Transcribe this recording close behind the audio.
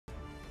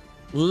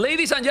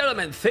Ladies and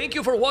gentlemen, thank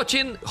you for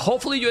watching.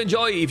 Hopefully you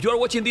enjoy. If you are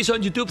watching this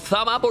on YouTube,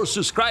 thumb up or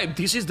subscribe.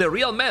 This is the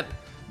real map.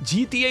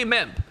 GTA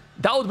map.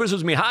 DauT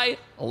versus Mihai.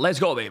 Let's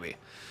go, baby.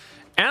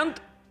 And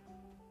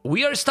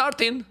we are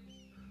starting.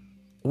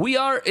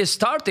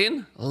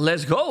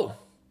 Let's go.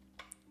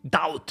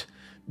 DauT.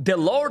 The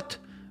Lord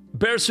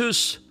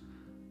versus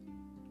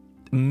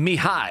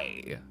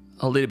Mihai.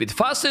 A little bit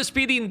faster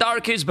speed in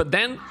Darkest, but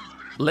then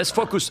let's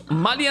focus.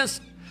 Malians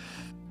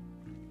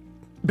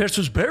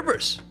versus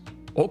Berbers.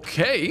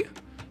 Okay.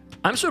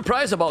 I'm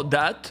surprised about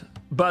that,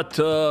 but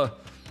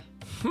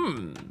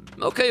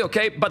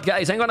okay. But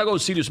guys, I'm gonna go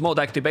serious mode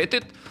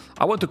activated.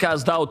 I want to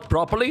cast DauT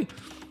properly.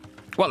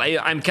 Well,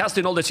 I'm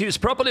casting all the series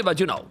properly, but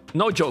you know,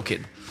 no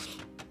joking.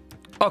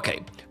 Okay,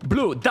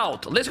 blue,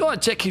 DauT. Let's go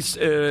and check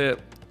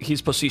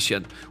his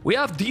position. We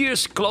have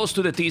deers close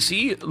to the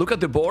TC. Look at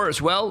the board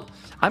as well.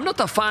 I'm not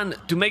a fan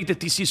to make the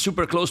TC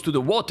super close to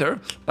the water,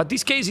 but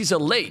this case is a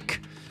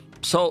lake,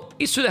 so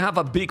it shouldn't have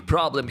a big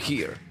problem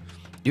here,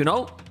 you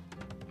know?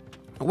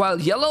 While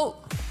yellow,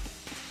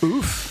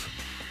 oof,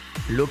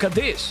 look at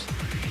this.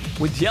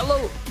 With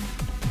yellow,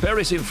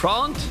 Paris in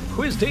front.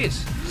 Who is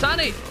this?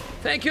 Sunny,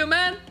 thank you,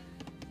 man.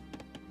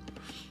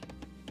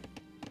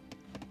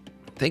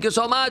 Thank you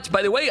so much.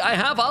 By the way, I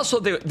have also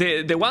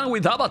the one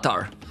with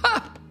Avatar.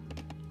 Ha!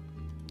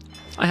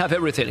 I have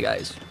everything,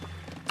 guys.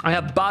 I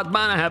have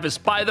Batman, I have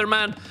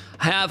Spider-Man,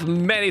 I have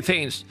many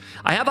things.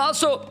 I have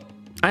also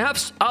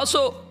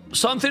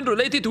something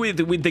related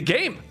with the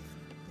game.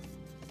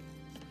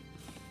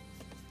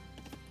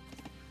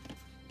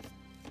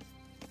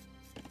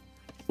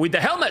 With the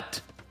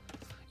helmet.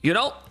 You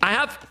know, I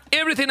have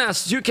everything,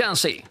 as you can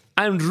see.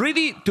 I'm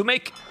ready to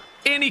make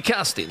any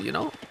casting, you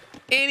know?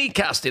 Any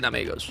casting,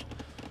 amigos.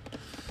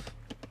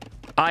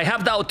 I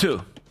have DauT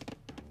too.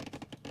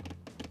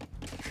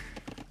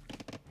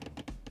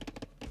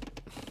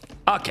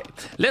 Okay,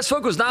 let's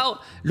focus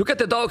now. Look at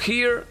the dog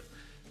here.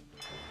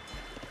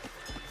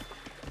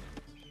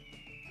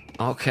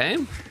 Okay.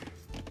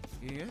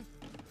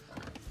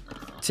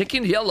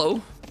 Checking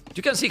yellow.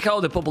 You can see how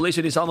the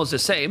population is almost the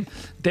same.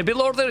 The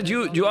build order,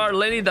 you are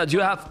learning that you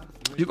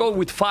go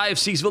with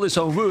 5-6 villages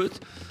on wood.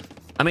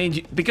 I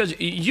mean, because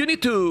you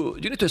need to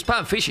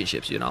spam fishing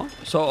ships, you know.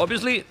 So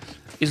obviously,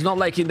 it's not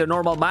like in the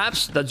normal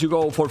maps that you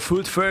go for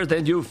food first,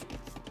 then you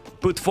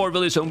put 4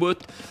 villages on wood.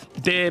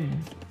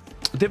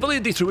 The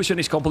village distribution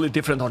is completely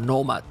different on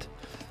Nomad.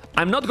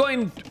 I'm not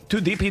going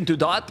too deep into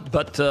that,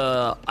 but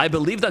I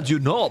believe that you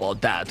know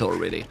about that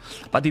already.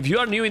 But if you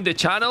are new in the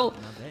channel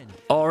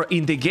or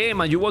in the game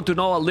and you want to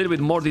know a little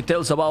bit more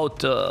details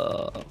about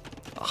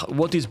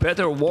what is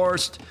better or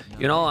worst,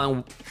 you know,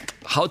 and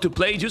how to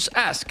play, just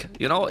ask.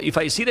 You know, if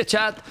I see the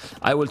chat,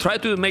 I will try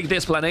to make the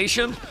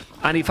explanation.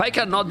 And if I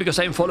cannot because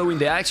I'm following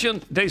the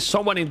action, there is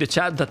someone in the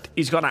chat that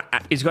is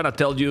gonna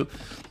tell you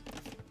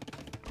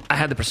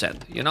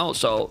 100%, you know.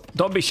 So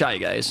don't be shy,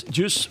 guys.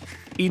 Just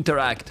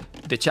interact.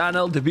 The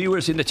channel, the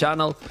viewers in the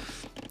channel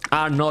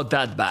are not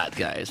that bad,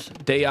 guys.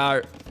 They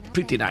are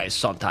pretty nice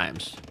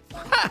sometimes.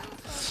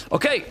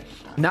 Okay,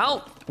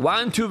 now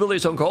 1-2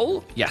 villages on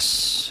goal.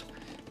 Yes,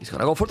 he's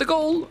gonna go for the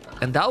goal.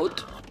 And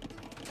DauT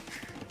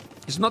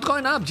is not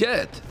going up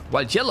yet.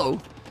 While yellow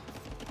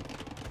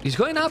is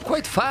going up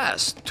quite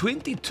fast.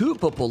 22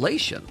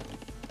 population.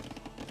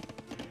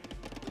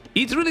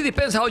 It really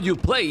depends how you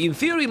play. In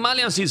theory,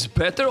 Malians is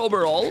better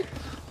overall,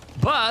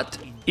 but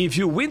if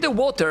you win the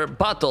water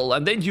battle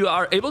and then you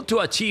are able to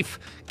achieve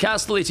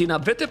castles in a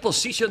better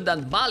position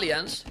than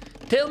Malians,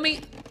 tell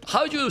me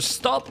how you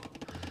stop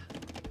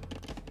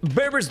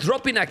Berbers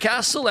dropping a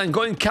castle and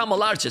going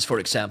camel arches, for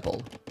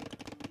example.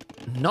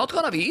 Not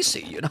gonna be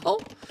easy, you know?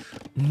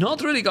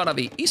 Not really gonna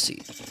be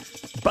easy.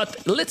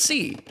 But let's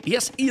see. He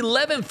has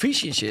 11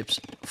 fishing ships.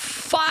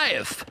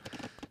 5.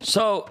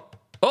 So,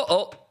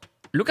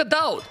 look at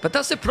DauT. But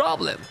that's the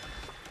problem.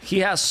 He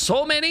has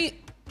so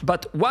many,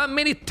 but 1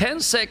 minute 10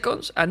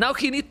 seconds, and now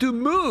he needs to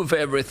move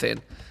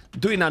everything.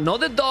 Doing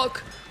another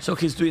dock, so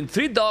he's doing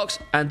 3 docks,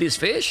 and this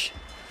fish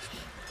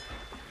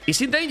is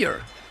in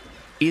danger.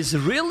 Is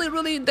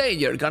really in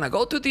danger. Gonna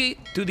go to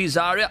this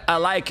area. I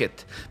like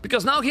it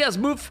because now he has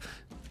moved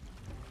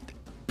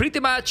pretty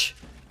much.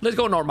 Let's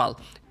go normal.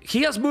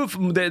 He has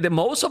moved the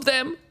most of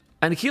them,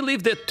 and he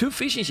left the 2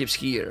 fishing ships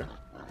here.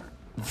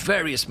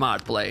 Very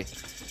smart play.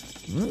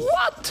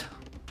 What?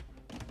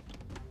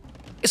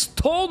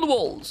 Stone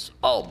walls.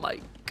 Oh my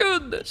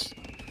goodness.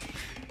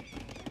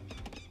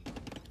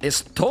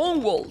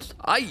 Stone walls.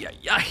 Ay.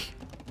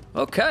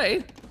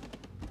 Okay.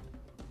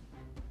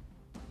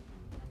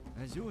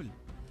 Azul.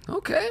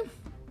 Okay.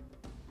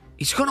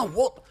 He's gonna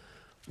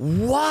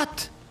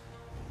what?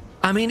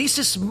 I mean, it's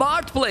a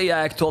smart play,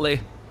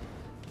 actually.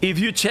 If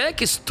you check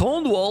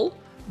Stonewall,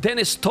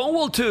 then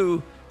Stonewall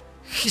 2,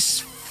 he's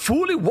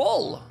fully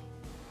wall.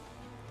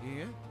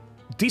 Yeah.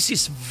 This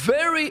is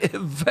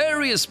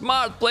very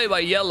smart play by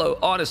yellow,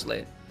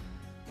 honestly.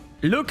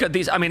 Look at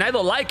this. I mean, I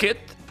don't like it,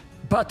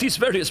 but it's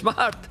very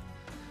smart.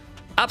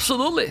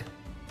 Absolutely.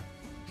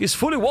 He's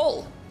fully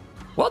wall.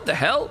 What the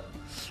hell?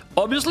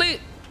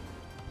 Obviously,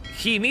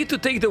 he needs to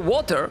take the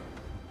water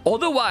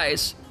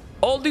Otherwise,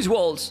 all these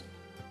walls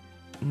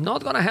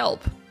not gonna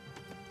help.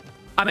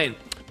 I mean,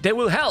 they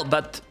will help,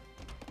 but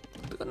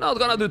they're not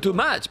gonna do too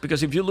much,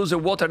 because if you lose the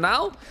water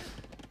now,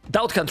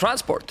 DauT can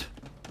transport.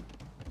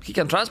 He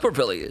can transport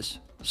villages.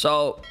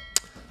 So,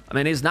 I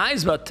mean, it's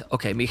nice, but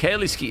okay,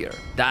 Mikhail is here.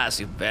 That's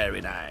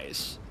very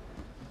nice.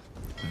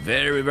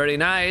 Very, very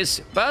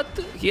nice. But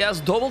he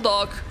has double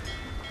dock.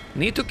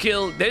 Need to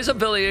kill. There's a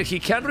villager he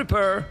can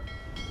repair.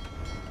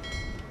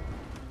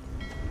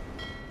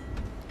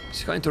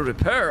 He's going to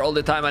repair all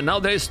the time, and now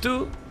there's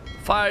 2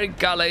 firing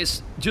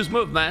galleys. Just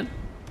move, man.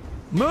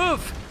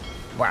 Move!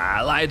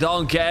 Well, I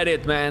don't get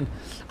it, man.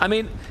 I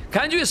mean,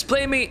 can you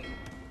explain me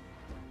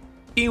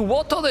in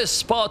what other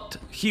spot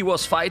he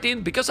was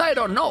fighting? Because I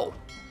don't know.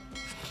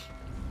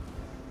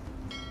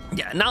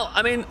 Yeah, now,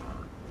 I mean,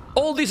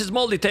 all these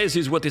small details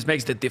is what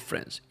makes the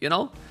difference, you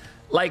know?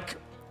 Like,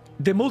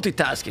 the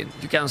multitasking.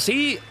 You can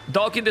see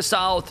DauT in the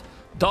south,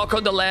 DauT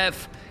on the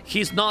left.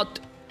 He's not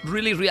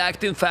really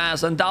reacting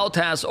fast, and DauT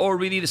has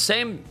already the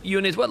same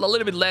unit, well, a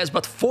little bit less,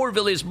 but 4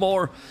 villages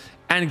more,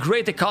 and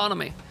great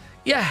economy.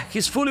 Yeah,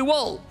 he's fully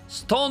walled,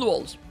 stone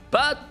walls,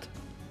 but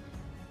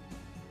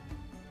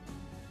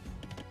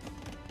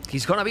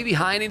he's gonna be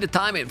behind in the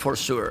timing for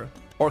sure,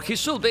 or he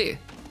should be.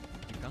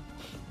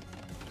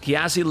 He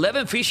has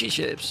 11 fishing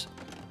ships,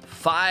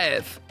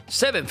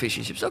 7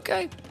 fishing ships,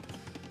 okay.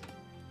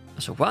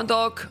 So 1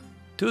 dock,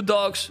 2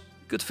 docks,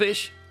 good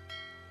fish.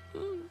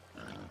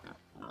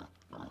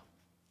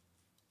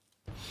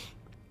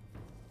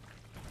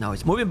 Now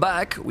it's moving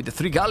back with the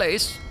 3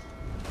 galleys.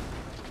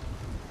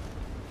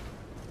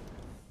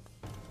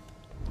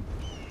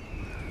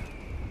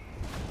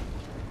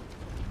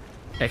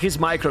 Yeah, he's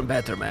microing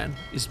better, man.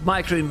 He's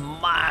microing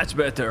much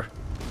better.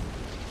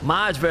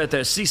 Much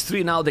better.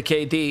 6-3 now the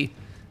KD.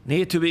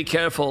 Need to be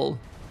careful.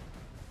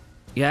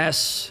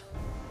 Yes.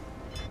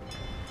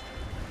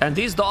 And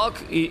this dog,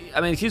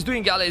 I mean, he's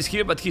doing galleys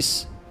here, but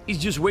he's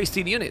just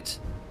wasting units.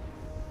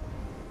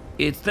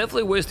 It's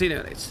definitely wasting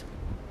units.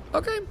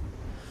 Okay.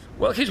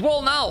 Well, he's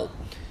wall now.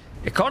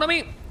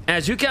 Economy,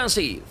 as you can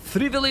see,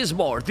 3 villages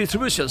more.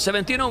 Distribution,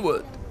 17 on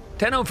wood,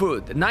 10 on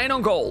food, 9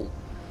 on gold.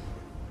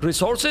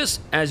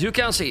 Resources, as you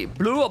can see,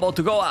 blue about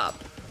to go up.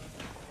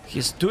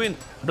 He's doing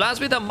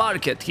blacksmith and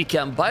market. He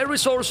can buy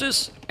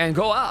resources and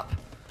go up.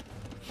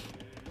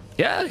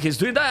 Yeah, he's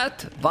doing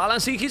that,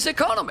 balancing his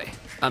economy,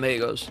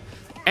 amigos.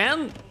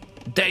 And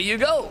there you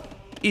go.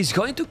 He's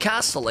going to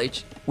Castle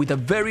Age with a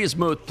very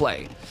smooth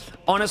play.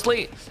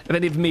 Honestly,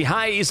 even if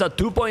Mihai is at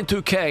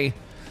 2.2k,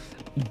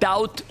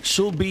 DauT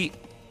should be,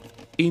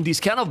 in these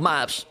kind of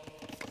maps,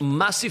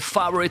 massive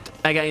favorite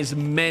against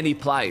many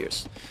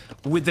players.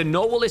 With the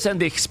knowledge and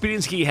the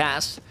experience he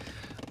has,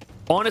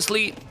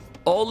 honestly,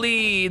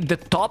 only the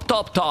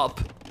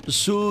top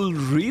should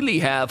really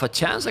have a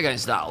chance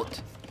against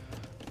DauT.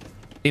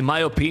 In my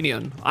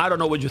opinion. I don't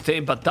know what you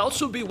think, but DauT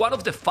should be one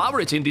of the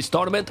favorites in this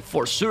tournament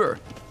for sure.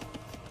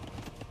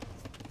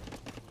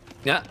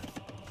 Yeah.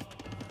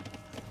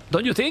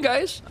 Don't you think,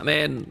 guys? I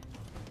mean,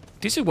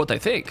 this is what I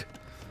think.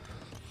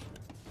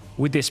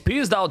 With the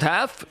experience DauT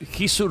have,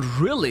 he should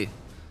really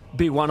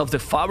be one of the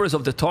favorites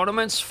of the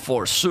tournaments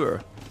for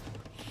sure.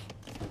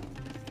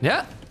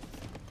 Yeah.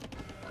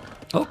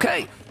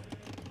 Okay.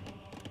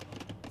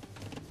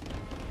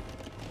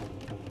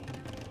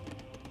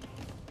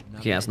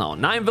 He has now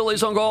 9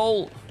 villages on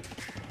goal.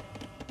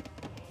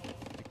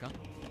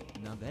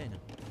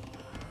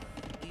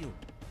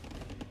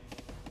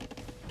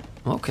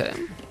 Okay.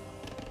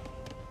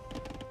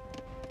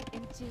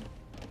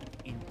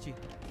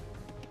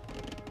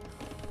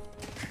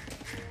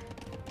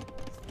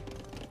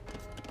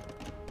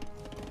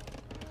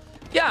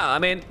 Yeah, I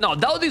mean, no,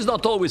 DauT is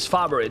not always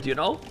favorite, you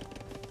know?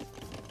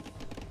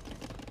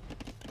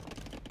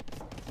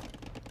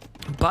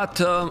 But,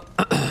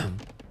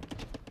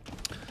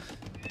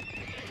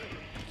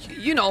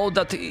 you know,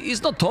 that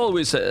it's not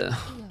always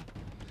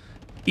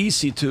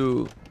easy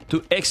to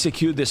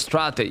execute the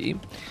strategy.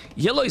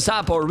 Yellow is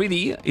up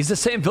already. It's the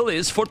same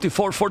village,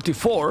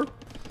 44-44.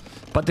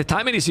 But the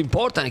timing is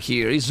important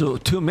here. It's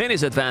 2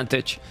 minutes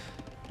advantage.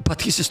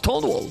 But he's a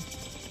stonewall.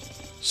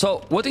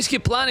 So what is he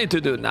planning to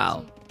do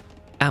now?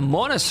 A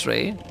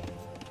monastery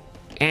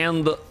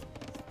and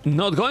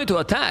not going to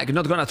attack,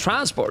 not going to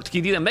transport. He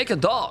didn't make a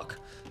dock.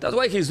 That's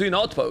why he's doing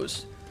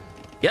outposts.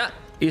 Yeah,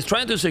 he's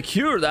trying to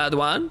secure that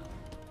one.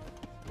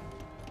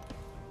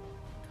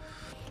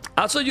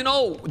 Also, you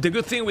know, the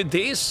good thing with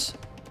this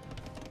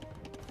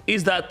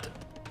is that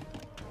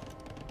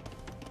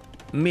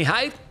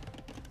Mihai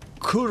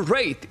could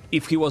raid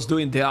if he was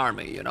doing the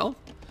army, you know?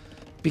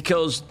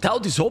 Because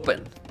DauT is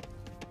open.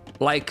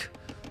 Like,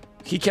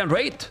 he can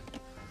raid.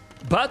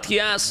 But he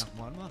has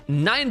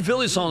 9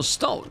 villages on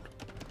stone.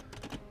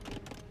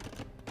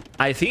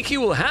 I think he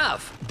will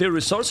have the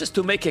resources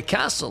to make a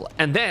castle.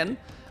 And then,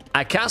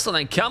 a castle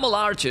and camel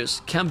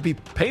archers can be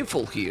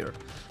painful here.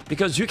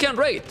 Because you can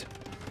raid.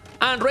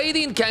 And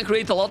raiding can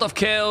create a lot of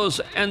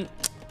chaos. And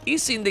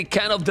is in the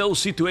kind of those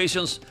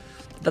situations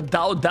that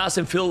DauT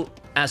doesn't feel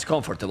as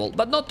comfortable.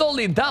 But not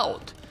only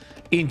DauT.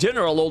 In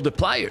general, all the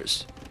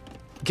players.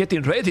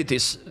 getting ready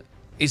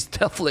is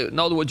definitely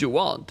not what you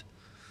want.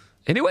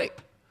 Anyway,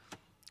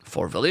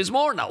 4 villages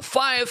more, now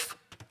 5.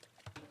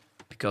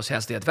 Because he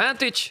has the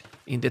advantage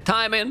in the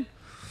timing.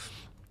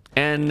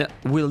 And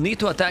will need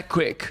to attack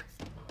quick.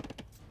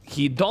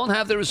 He don't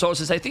have the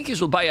resources. I think he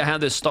should buy a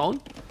handed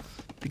stone.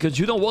 Because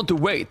you don't want to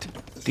wait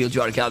till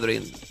you are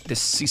gathering the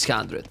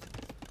 600.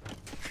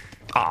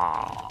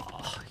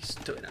 Ah, he's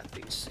doing a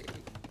DC.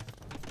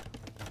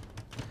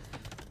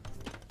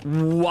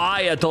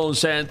 Why a town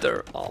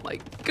center? Oh my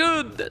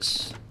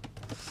goodness.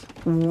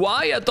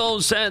 Why a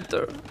town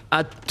center?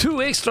 At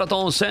 2 extra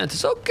town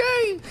centers.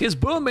 Okay, he's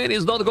booming,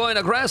 he's not going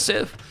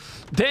aggressive.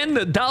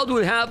 Then DauT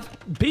will have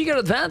bigger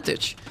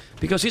advantage.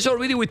 Because he's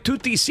already with 2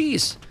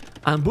 TCs.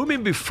 And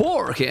booming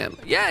before him.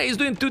 Yeah, he's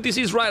doing 2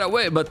 TCs right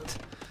away, but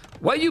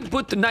why you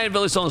put the 9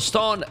 villages on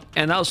stone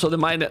and also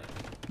the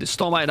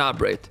stone mine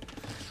upgrade?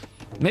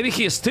 Maybe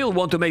he still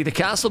want to make the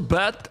castle,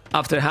 but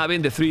after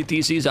having the 3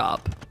 TCs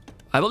up.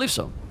 I believe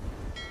so.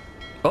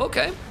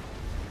 Okay.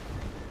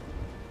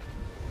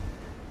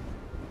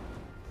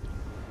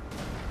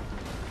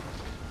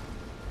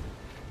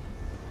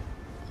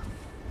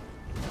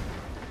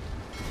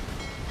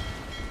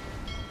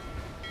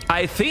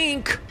 I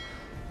think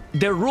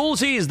the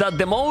rules is that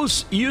the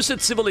most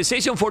used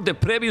civilization for the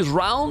previous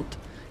round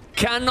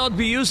cannot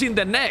be used in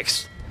the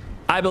next.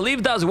 I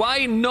believe that's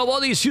why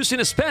nobody is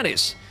using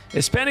Spanish.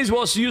 Spanish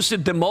was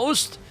used the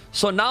most,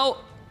 so now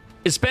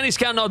Spanish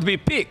cannot be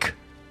picked.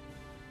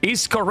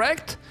 Is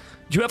correct?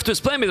 You have to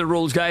explain me the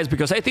rules, guys,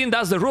 because I think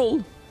that's the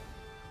rule.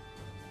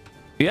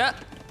 Yeah.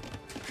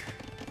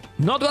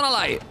 Not gonna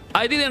lie,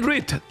 I didn't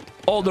read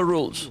all the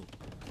rules.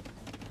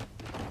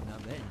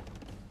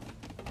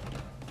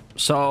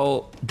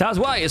 So that's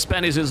why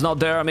Spanish is not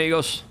there,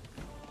 amigos.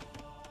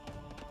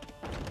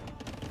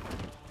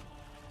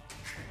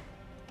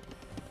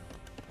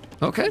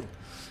 Okay.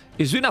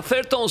 He's doing a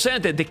third town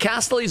center. The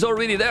castle is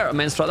already there.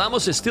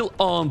 Menstradamus is still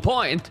on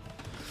point.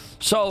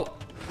 So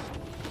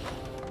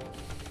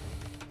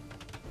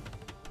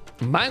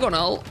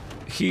Mangonel,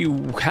 he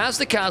has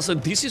the castle,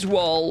 this is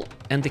wall,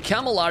 and the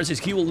camel arches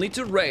he will need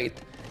to raid.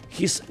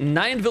 He's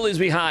 9 villages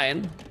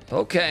behind.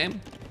 Okay.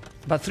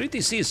 But 3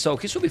 TCs, so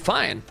he should be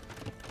fine.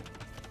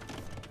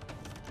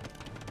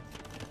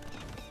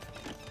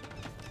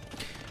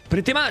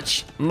 Pretty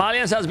much.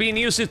 Malians has been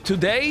used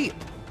today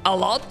a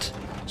lot.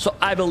 So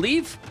I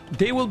believe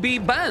they will be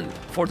banned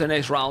for the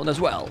next round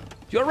as well.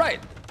 You're right.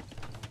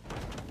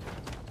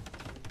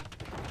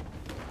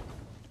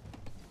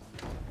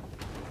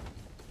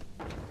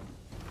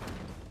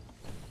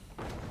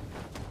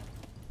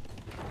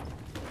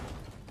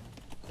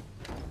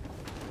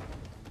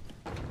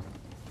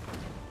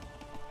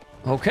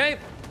 Okay.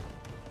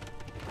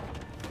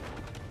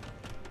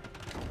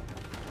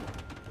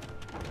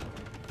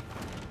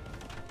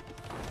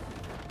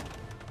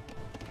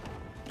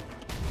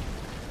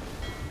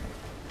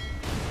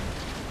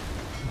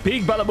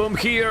 Big balaboom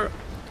here.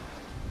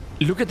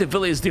 Look at the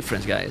village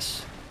difference,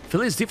 guys.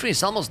 Village difference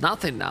is almost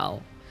nothing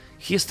now.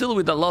 He's still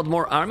with a lot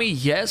more army,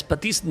 yes,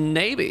 but this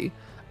navy,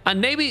 and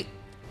navy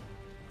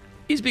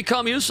is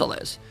become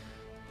useless.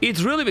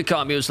 It's really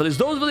become useless.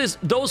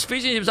 Those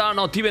fishing ships are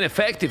not even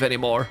effective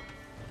anymore.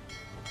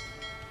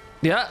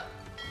 Yeah,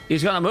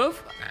 he's gonna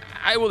move.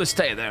 I will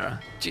stay there.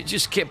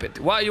 Just keep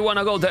it. Why you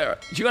wanna go there?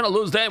 You're gonna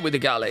lose them with the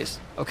galleys.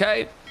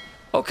 Okay,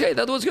 okay,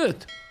 that was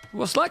good.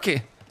 Was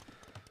lucky.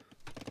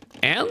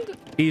 And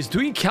he's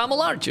doing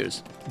camel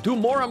archers. Do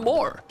more and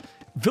more.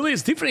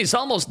 Village difference is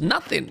almost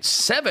nothing.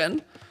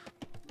 7.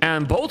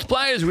 And both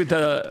players with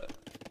a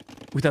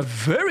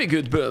very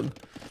good boom.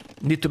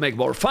 Need to make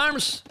more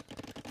farms.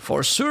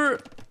 For sure.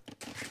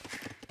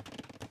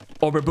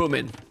 Over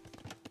booming.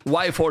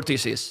 Why 4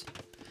 TCs?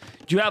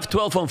 You have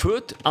 12 on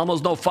foot,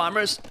 almost no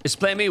farmers.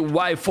 Explain me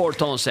why 4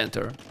 town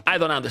center. I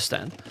don't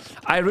understand.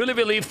 I really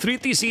believe 3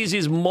 TCs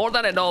is more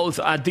than enough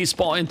at this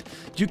point.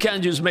 You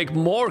can just make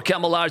more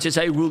camel arches.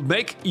 I will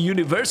make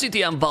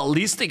university and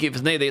ballistic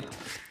if needed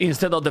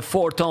instead of the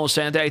 4 town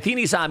center. I think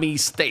it's a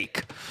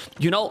mistake.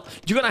 You know,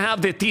 you're gonna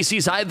have the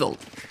TCs idle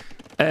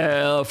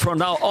from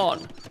now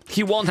on.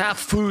 He won't have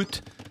food.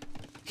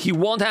 He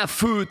won't have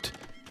food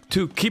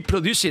to keep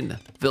producing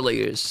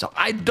villagers. So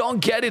I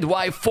don't get it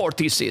why 4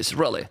 TCs,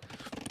 really.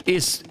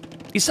 It's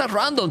a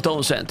random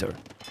town center.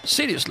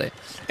 Seriously.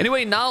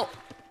 Anyway, now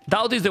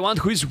DauT is the one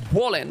who is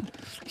walling.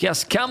 He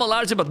has camel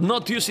archer but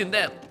not using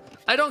them.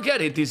 I don't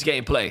get it, this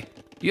gameplay.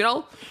 You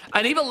know?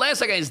 And even less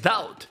against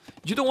DauT.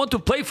 You don't want to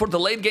play for the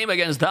late game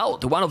against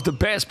DauT, one of the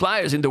best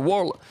players in the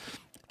world.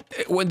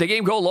 When the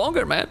game go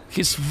longer, man,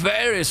 he's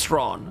very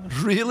strong.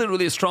 Really,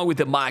 really strong with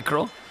the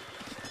macro.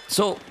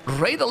 So,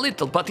 raid a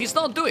little, but he's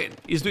not doing.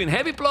 He's doing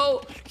heavy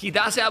plow. He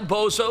does have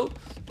bozo.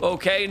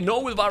 Okay,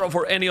 no wheelbarrow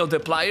for any of the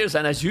players.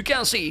 And as you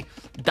can see,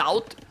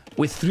 DauT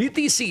with 3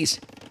 TCs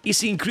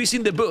is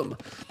increasing the boom.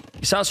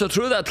 It's also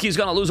true that he's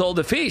gonna lose all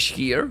the fish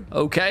here.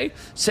 Okay,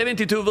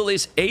 72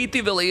 villages, 80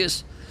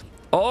 villages.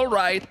 All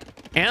right.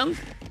 And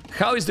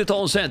how is the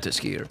town centers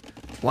here?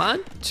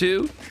 1,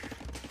 2,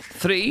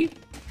 3.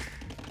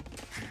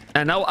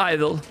 And now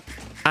idle.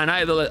 And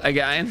idle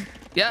again.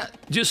 Yeah,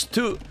 just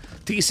 2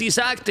 TCs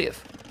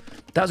active.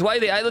 That's why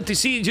the idle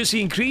TC just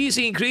increase,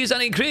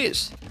 and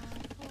increase.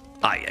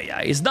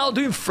 It's now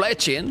doing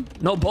fletching.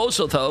 No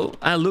Bozo though.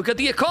 And look at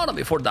the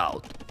economy for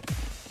DauT.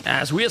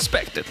 As we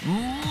expected.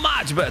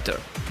 Much better.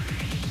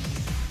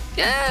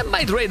 Yeah,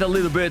 might raid a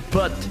little bit,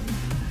 but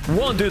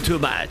won't do too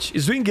much.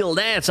 He's doing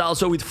gildnets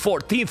also with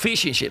 14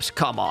 fishing ships.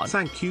 Come on.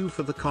 Thank you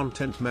for the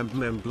content,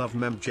 mem love,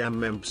 mem jam,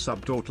 mem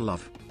sub, DauT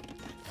love.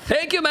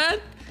 Thank you, man.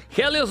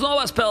 Helios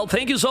Nova Spell,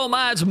 thank you so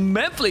much.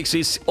 Memflix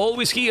is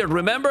always here.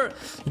 Remember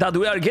that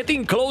we are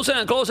getting closer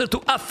and closer to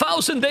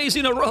 1,000 days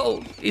in a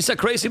row. It's a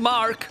crazy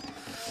mark.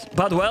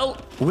 But, well,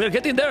 we're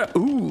getting there.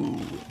 Ooh.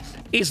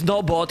 Is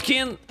no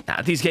Botkin?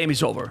 Nah, this game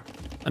is over.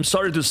 I'm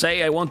sorry to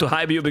say, I want to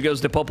hype you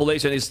because the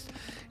population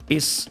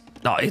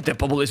the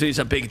population is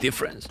a big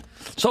difference.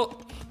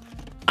 So,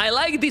 I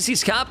like this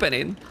is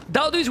happening.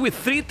 DauT is with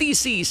 3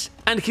 TCs,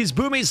 and his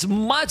boom is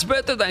much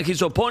better than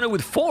his opponent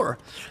with 4.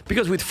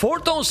 Because with 4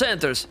 tone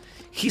centers,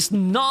 he's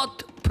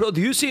not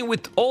producing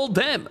with all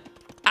them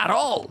at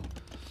all.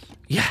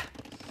 Yeah,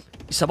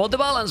 it's about the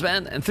balance,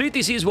 man. And 3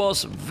 TCs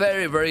was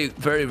very, very,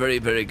 very, very,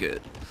 very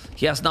good.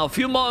 He has now a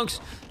few monks,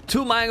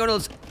 2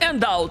 mangonels,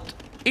 and DauT.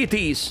 It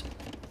is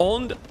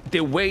on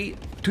the way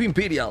to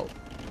Imperial.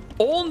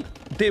 On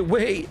the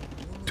way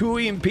to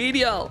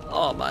Imperial.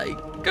 Oh my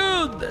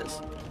goodness.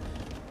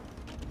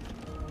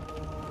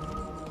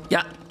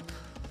 Yeah.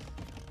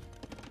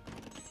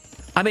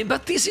 I mean,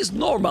 but this is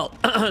normal.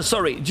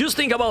 Sorry, just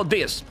think about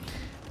this.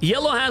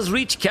 Yellow has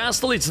reached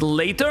castle, it's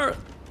later.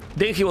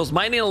 Then he was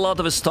mining a lot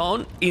of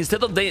stone.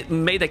 Instead of they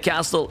made a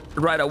castle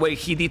right away,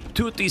 he did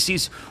 2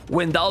 TCs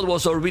when DauT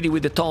was already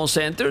with the town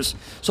centers.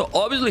 So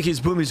obviously his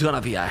boom is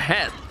gonna be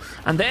ahead.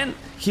 And then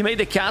he made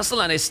the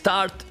castle and I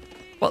start...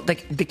 Well,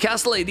 the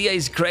castle idea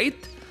is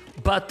great,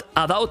 but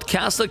a DauT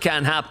castle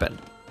can happen.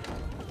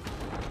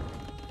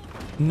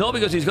 No,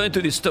 because he's going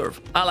to disturb.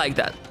 I like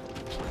that.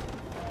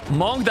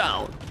 Monk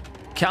down.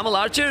 Camel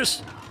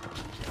archers.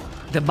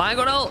 The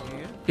Mangonel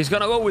is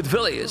gonna go with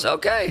village.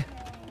 Okay.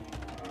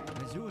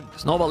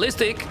 It's no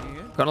ballistic.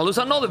 Gonna lose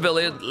another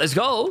village. Let's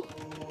go.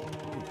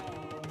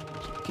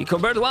 He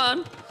converted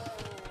 1.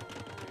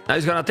 Now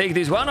he's gonna take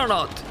this one or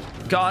not?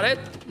 Got it.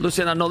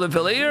 Losing another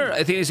villager.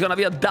 I think it's gonna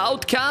be a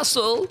DauT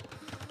castle.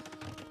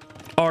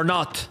 Or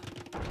not.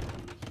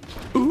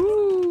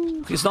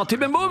 Ooh. He's not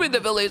even moving the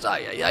village.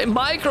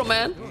 Micro,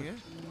 man.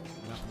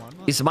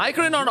 Is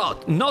microing or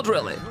not? Not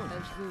really.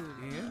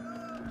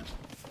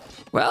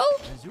 Well,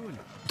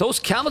 those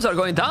camels are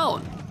going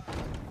down.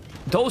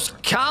 Those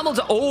camels...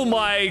 Oh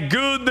my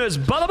goodness.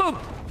 Bada-boom.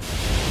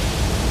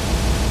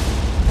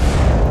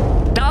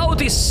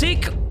 DauT is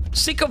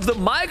sick of the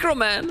micro,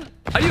 man.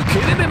 Are you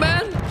kidding me,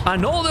 man?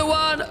 Another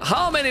one.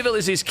 How many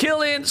villages he's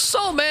killing?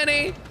 So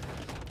many.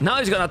 Now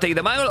he's gonna take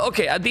the mango.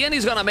 Okay, at the end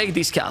he's gonna make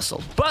this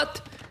castle.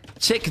 But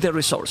check the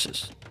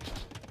resources.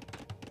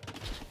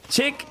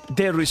 Check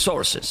the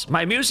resources.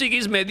 My music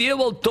is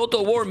medieval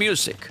Total War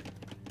music.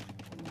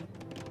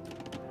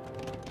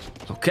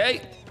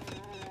 Okay.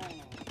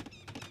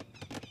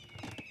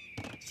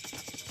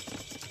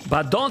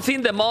 But don't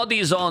think the mod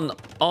is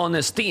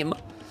on Steam,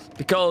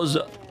 because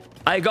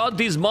I got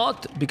this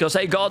mod because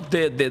I got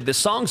the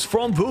songs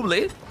from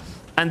Vubli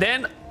and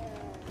then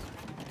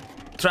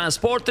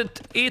transported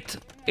it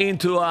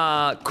into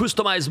a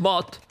customized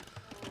mod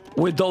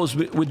with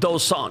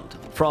those songs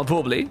from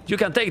Vubli. You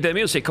can take the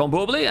music on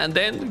Vubli and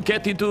then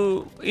get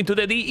into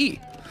the DE.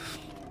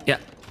 Yeah.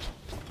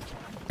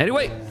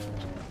 Anyway,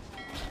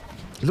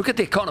 look at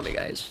the economy,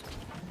 guys.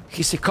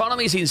 His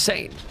economy is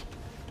insane.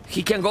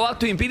 He can go up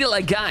to Imperial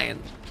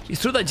again.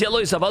 It's true that yellow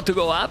is about to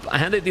go up.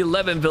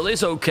 111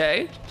 villages,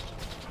 okay.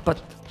 But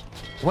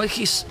why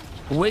he's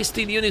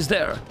wasting units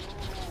there?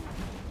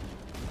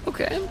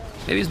 Okay,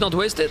 maybe it's not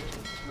wasted.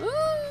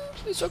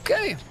 It's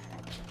okay.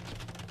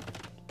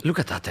 Look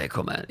at that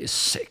echo, man. It's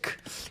sick.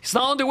 He's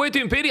now on the way to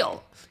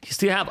Imperial. He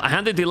still have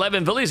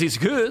 111 villages. It's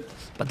good,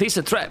 but this is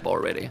a trap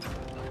already.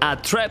 A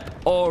trap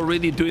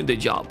already doing the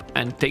job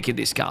and taking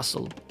this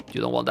castle.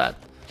 You don't want that.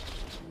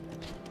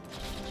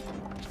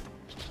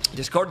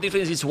 The score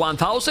difference is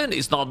 1,000.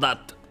 It's not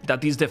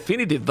that is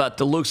definitive,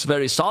 but it looks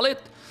very solid.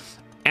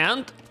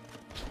 And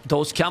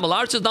those camel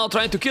archers now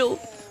trying to kill.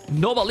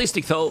 No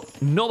ballistic though.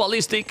 No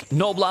ballistic,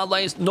 no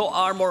bloodlines, no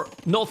armor,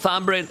 no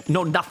thumbbrain,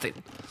 no nothing.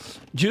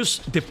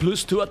 Just the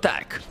 +2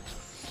 attack.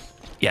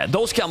 Yeah,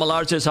 those camel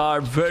archers are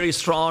very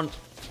strong.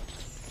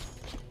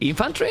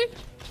 Infantry?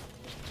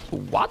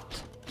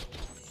 What?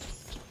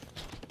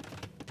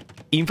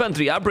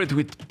 Infantry upgrade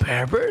with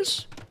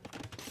Berbers?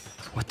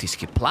 What is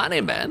he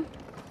planning, man?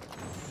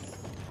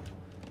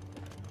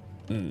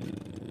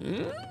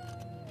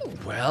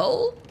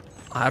 Well,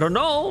 I don't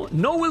know.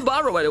 No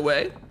wheelbarrow, by the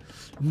way.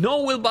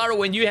 No wheelbarrow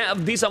when you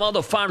have this amount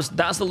of farms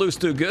doesn't look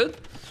too good.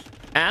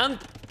 And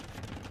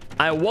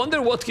I wonder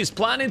what he's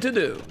planning to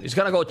do. He's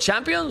gonna go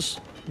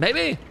champions?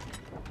 Maybe?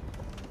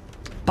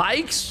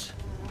 Pikes?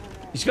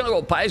 He's gonna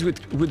go pikes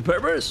with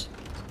Berbers?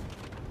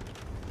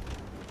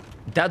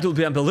 That will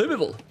be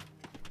unbelievable.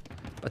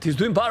 But he's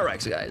doing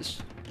barracks,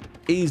 guys.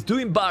 He's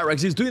doing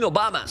barracks. He's doing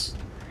Obamas.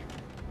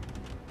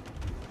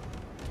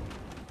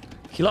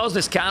 He lost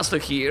this castle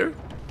here.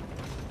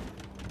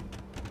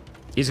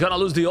 He's gonna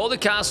lose the other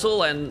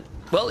castle, and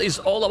well, it's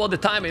all about the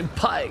timing.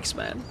 Pikes,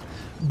 man.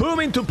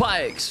 Booming to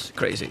pikes.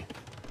 Crazy.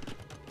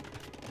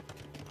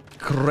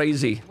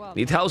 Crazy.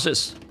 Need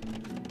houses.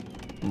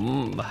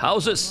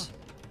 Houses.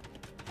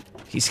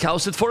 He's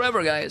housed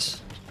forever,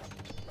 guys.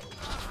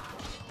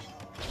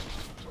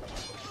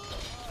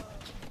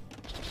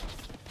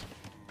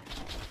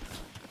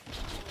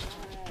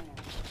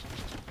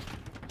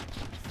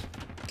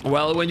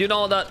 Well, when you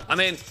know that, I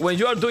mean, when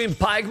you are doing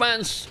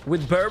pikemen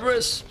with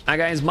Berbers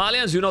against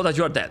Malians, you know that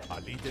you are dead.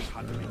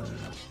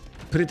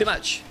 Pretty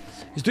much.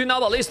 He's doing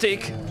now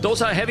ballistic.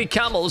 Those are heavy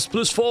camels,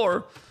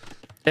 +4.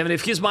 Even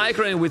if he's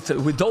microing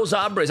with those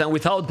upgrades and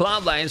without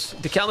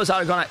bloodlines, the camels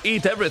are gonna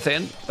eat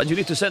everything. But you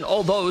need to send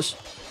all those.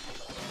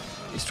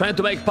 He's trying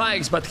to make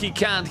pikes, but he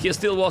can't. He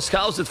still was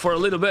housed for a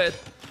little bit.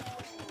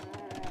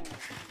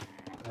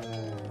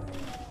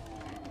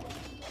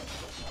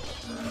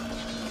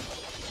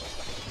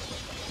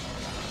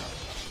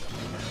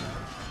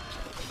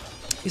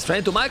 He's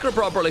trying to micro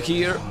properly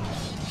here.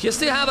 He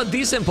still have a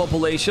decent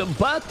population,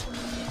 but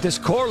the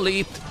score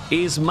lead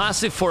is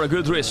massive for a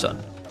good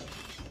reason.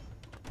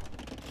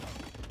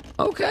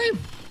 Okay,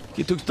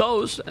 he took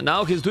those, and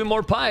now he's doing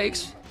more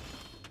pikes.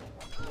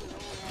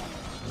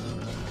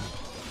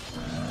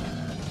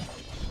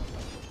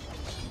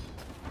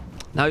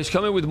 Now he's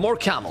coming with more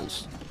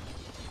camels.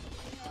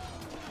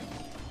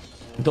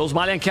 Those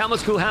Malian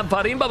camels could have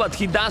Parimba, but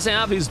he doesn't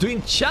have. He's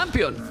doing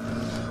champion.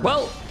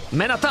 Well,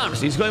 men at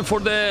arms. He's going for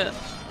the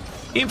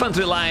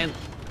infantry line.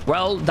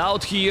 Well,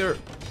 DauT here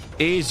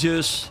is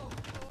just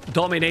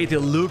dominating.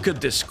 Look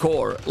at the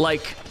score.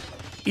 Like,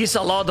 it's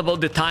a lot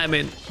about the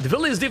timing. The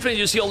build is different.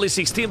 You see only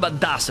 16, but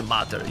doesn't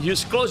matter. You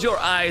just close your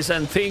eyes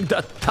and think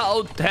that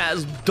DauT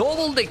has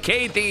double the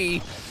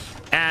KD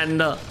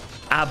and a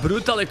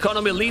brutal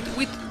economy lead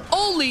with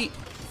only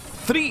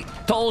 3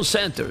 town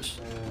centers.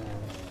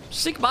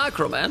 Sick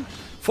macro, man.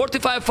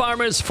 45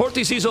 farmers,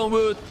 40 season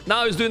wood.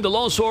 Now he's doing the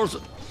long swords.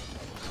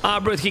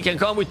 Albert, he can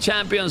come with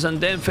champions and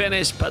then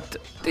finish, but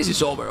this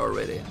is over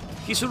already.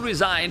 He should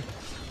resign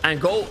and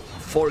go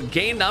for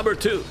game number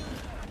 2.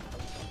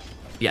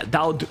 Yeah,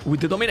 DauT with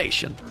the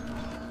domination.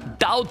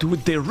 DauT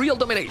with the real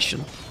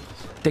domination.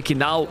 Taking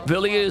now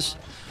Villiers.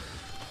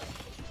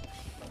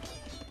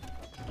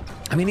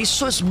 I mean, it's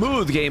so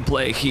smooth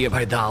gameplay here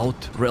by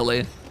DauT,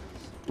 really.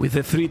 With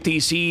the 3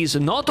 TCs,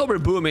 not over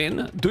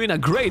booming, doing a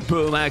great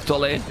boom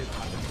actually.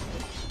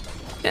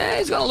 Yeah,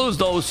 he's gonna lose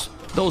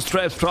those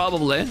traps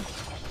probably.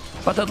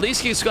 But at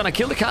least he's gonna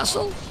kill the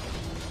castle.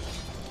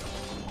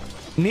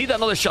 Need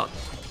another shot.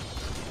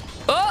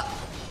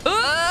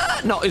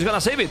 No, he's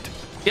gonna save it.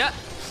 Yeah,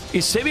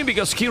 he's saving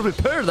because he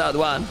repaired that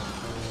one.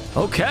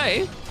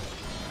 Okay.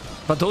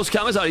 But those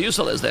camels are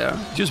useless there.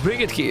 Just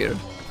bring it here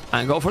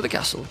and go for the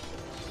castle.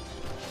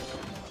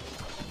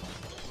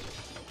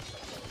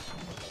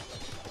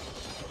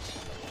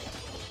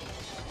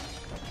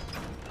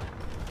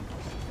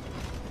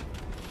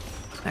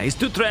 Nice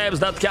 2 traps.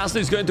 That castle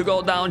is going to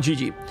go down.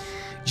 GG.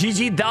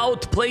 GG.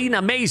 DauT playing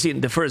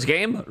amazing the first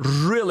game.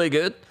 Really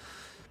good.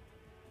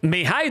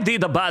 Mihai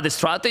did a bad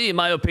strategy, in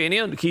my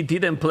opinion. He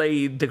didn't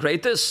play the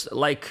greatest.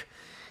 Like,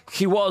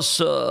 he was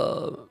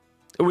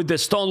with the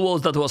stone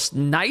walls, that was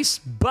nice,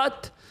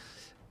 but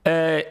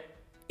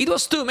it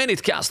was 2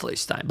 minute castle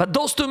each time. But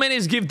those 2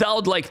 minutes give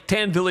DauT like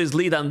 10 village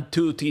lead and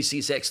 2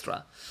 TCs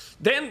extra.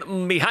 Then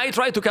Mihai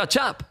tried to catch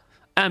up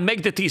and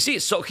make the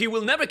TCs, so he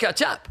will never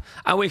catch up.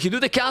 And when he do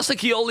the castle,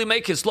 he only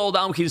make him slow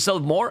down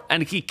himself more,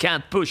 and he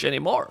can't push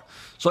anymore.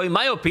 So in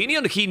my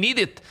opinion, he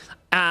needed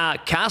a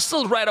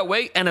castle right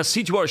away and a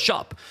siege war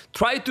shop.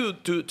 Try to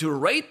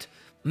rate,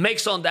 make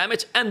some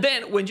damage, and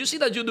then when you see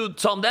that you do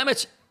some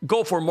damage,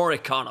 go for more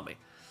economy.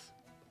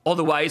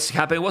 Otherwise,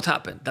 happen what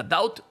happened. The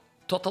DauT,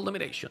 total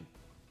domination.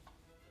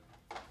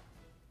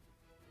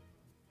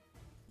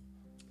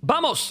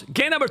 Vamos!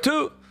 Game number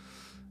 2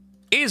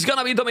 is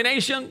gonna be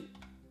domination.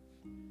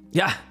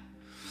 Yeah.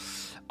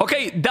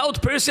 Okay,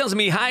 DauT Persians,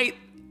 Mihai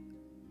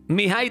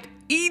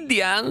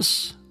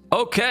Indians.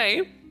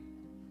 Okay.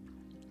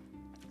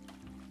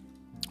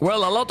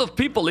 Well, a lot of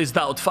people is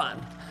DauT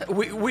fan.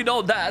 We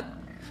know that,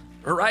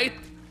 right?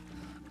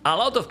 A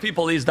lot of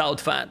people is DauT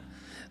fan.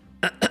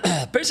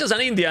 Persians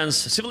and Indians,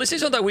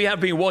 civilization that we have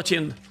been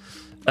watching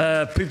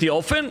pretty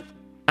often,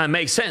 and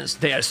makes sense.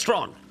 They are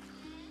strong.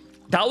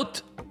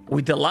 DauT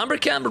with the lumber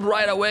camp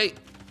right away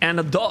and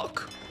a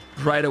dock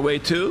right away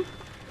too.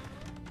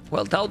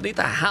 Well, DauT need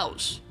a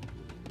house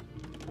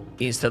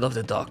instead of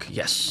the dock.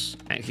 Yes,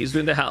 and he's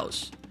doing the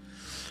house.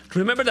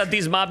 Remember that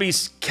this map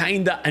is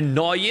kinda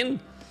annoying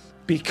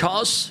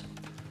because...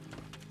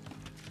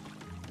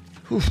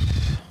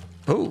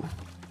 Oh,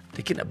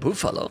 taking a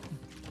buffalo.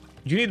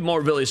 You need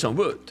more village on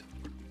wood.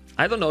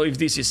 I don't know if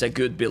this is a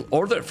good build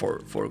order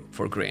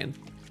for green.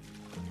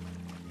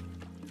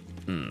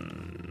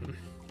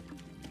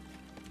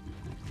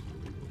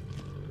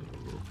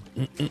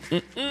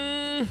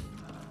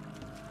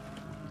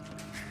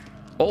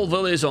 All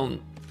villages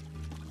on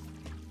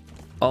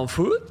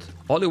food.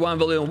 Only one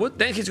village on wood.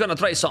 Then he's gonna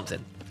try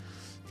something.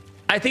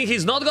 I think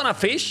he's not gonna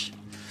fish.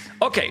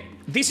 Okay,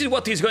 this is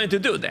what he's going to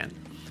do then.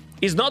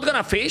 He's not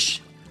gonna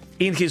fish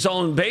in his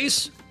own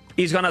base.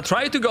 He's gonna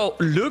try to go,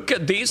 look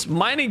at this,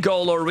 mining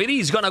gold already.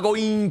 He's gonna go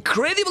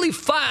incredibly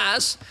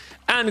fast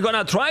and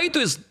gonna try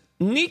to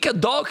sneak a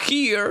dog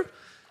here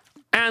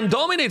and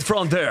dominate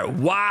from there.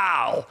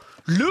 Wow,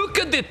 look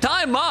at the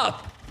time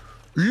up.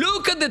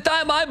 Look at the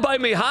time up by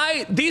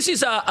Mihai. This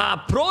is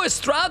a pro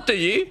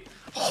strategy.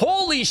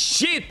 Holy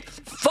shit,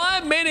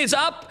 5 minutes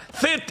up,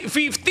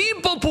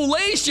 15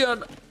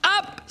 population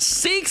up,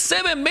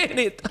 6-7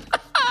 minutes.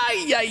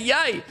 Ay, ay,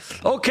 ay.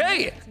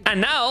 Okay,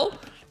 and now,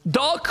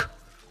 Doc,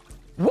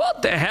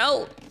 what the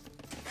hell?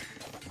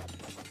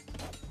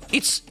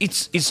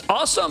 It's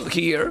awesome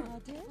here.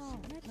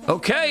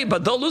 Okay,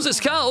 but don't lose a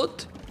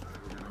scout.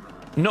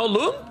 No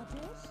loom?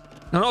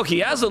 No, he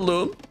has a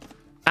loom.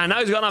 And now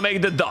he's gonna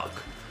make the Doc.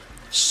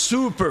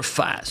 Super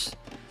fast.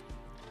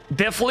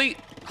 Definitely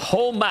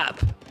whole map,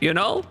 you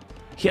know?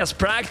 He has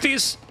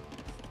practice.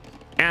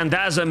 And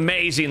that's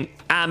amazing.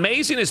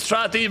 Amazing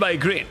strategy by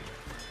Green.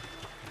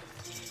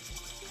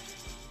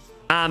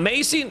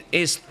 Amazing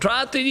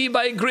strategy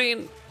by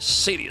Green.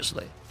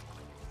 Seriously.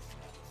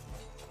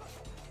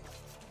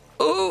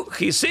 Oh,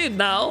 he's it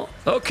now.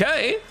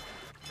 Okay.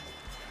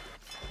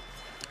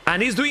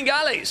 And he's doing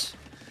galleys.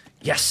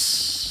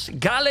 Yes.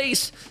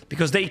 Galleys,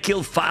 because they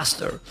kill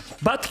faster.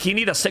 But he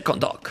needs a second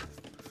dog.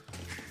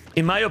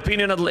 In my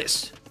opinion, at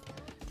least.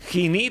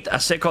 He needs a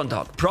second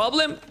dog.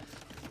 Problem?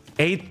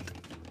 8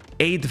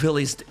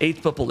 village,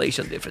 8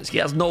 population difference. He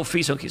has no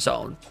fish on his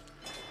own.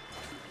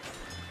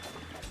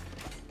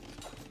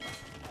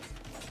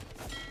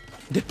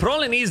 The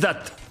problem is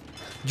that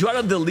you are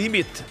at the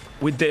limit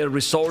with the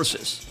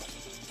resources.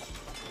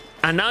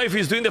 And now if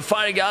he's doing the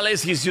fire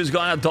galleys, he's just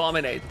gonna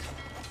dominate.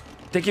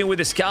 Taking with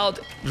the scout.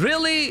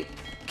 Really?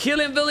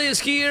 Killing villages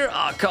here?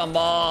 Oh, come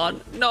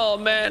on. No,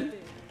 man.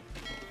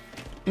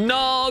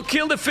 No,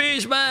 kill the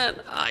fish, man.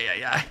 Ay,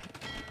 ay, ay.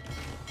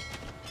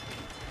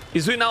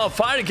 He's doing now a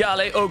fire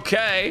galley.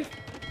 Okay.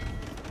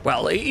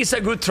 Well, it's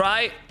a good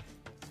try.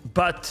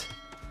 But...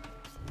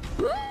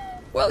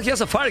 well, he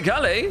has a fire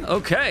galley.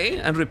 Okay.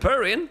 And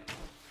repairing.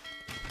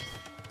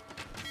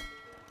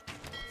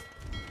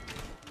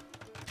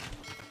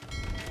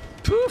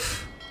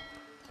 Poof.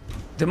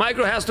 The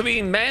micro has to be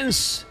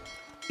immense.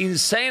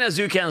 Insane, as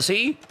you can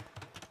see.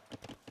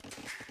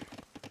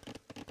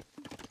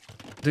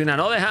 Doing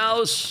another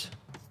house.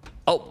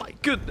 Oh my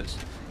goodness.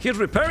 He's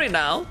repairing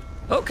now.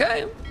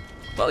 Okay.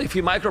 Well, if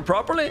he micro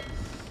properly,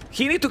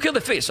 he need to kill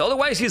the fish.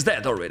 Otherwise, he's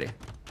dead already.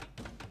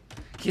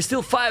 He's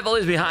still 5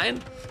 villages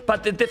behind.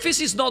 But the fish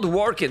is not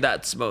working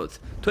that smooth.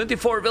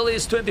 24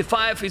 villages,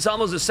 25. It's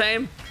almost the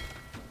same.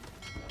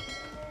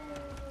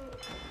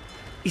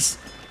 It's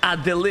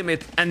at the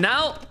limit. And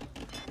now,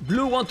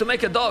 Blue want to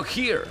make a dog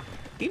here.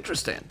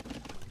 Interesting.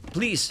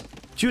 Please,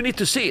 you need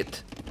to see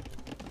it.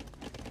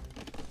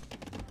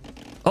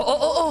 Oh, oh,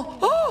 oh,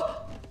 oh,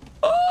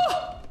 oh,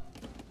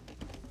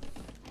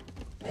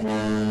 oh.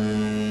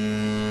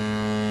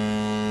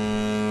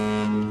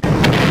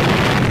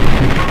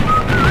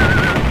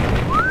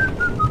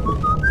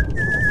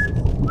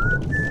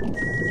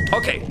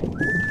 Okay,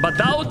 but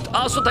DauT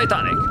also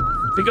Titanic,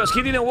 because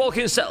he didn't walk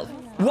himself.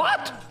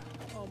 What?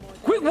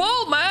 Quick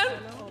wall, man!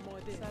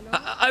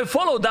 I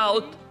follow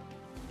DauT.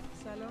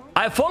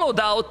 I follow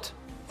DauT.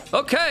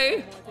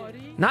 Okay.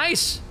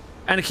 Nice.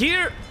 And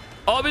here,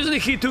 obviously,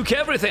 he took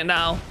everything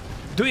now.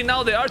 Doing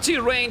now the archery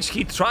range.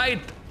 He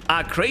tried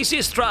a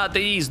crazy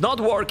strategy. It's not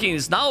working.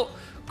 It's now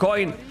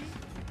going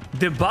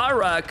the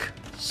barrack,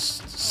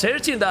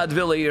 searching that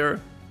villager.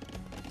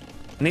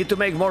 Need to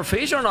make more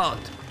fish or not?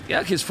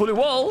 Yeah, he's fully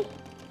walled.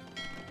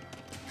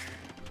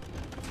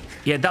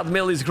 Yeah, that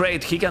mill is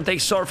great. He can take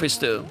surface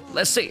too.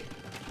 Let's see.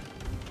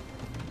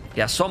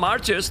 Yeah, some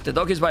archers. The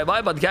dog is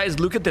bye-bye, but guys,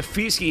 look at the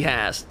fish he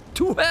has.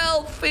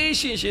 12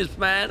 fishing ships,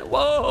 man.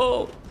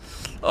 Whoa.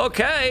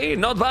 Okay,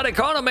 not bad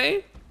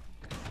economy.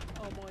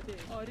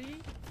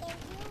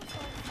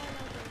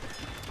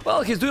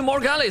 Well, he's doing more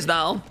galleys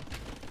now.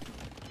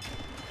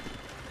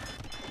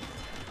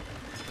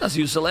 That's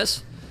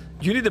useless.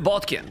 You need the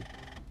Botkin.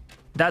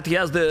 That he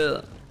has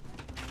the...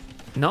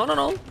 No, no,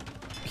 no.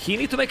 He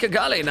need to make a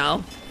galley now.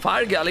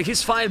 Fire galley,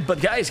 he's fine. But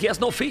guys, he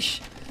has no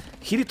fish.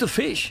 He need to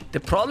fish. The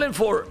problem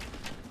for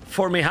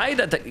Mihai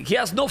that he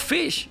has no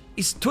fish.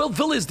 It's 12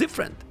 villages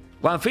different.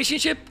 One fishing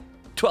ship,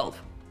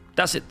 12.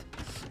 That's it.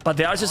 But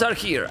the archers are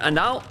here. And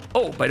now...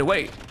 Oh, by the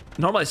way,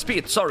 normal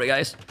speed. Sorry,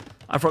 guys.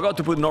 I forgot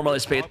to put normal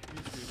speed.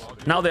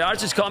 Now the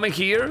archers coming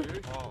here.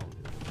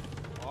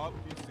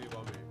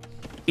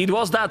 It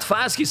was that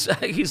fast,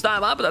 his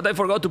time up, that I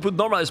forgot to put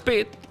normal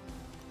speed.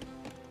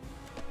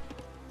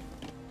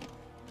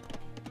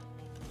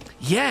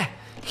 Yeah,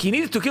 he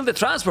needed to kill the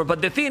transport,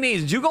 but the thing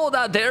is, you go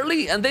that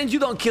early and then you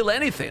don't kill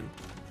anything.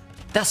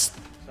 That's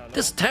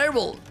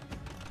terrible.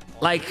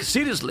 Like,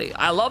 seriously,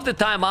 I love the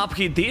time up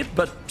he did,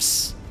 but...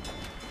 Psst.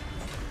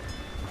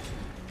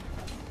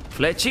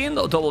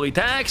 Fletching, or double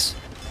attacks.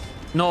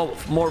 No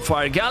more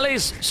fire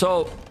galleys,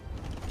 so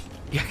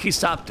yeah,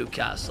 he's up to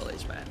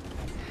castles, man.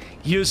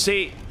 You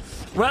see,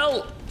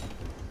 well,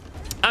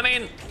 I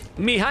mean,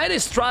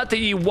 Mihai's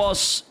strategy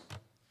was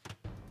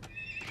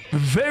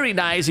very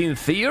nice in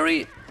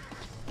theory,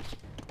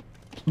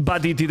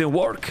 but it didn't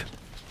work.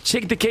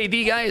 Check the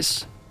KD,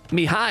 guys.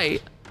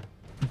 Mihai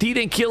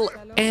didn't kill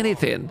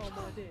anything.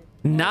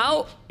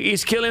 Now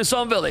he's killing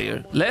some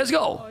villager. Let's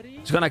go.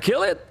 He's gonna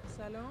kill it.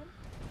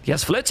 He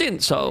has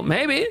fletching, so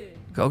maybe.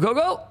 Go, go,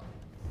 go.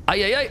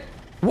 Ay, ay, ay.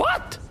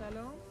 What?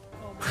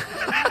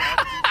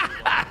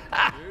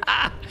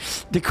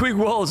 The quick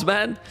walls,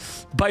 man.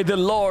 By the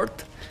Lord.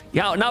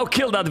 Yeah, now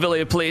kill that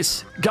villager,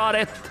 please. Got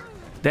it.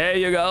 There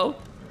you go.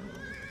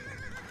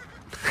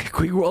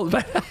 Quick wall,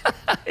 man.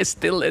 it's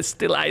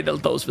still idle,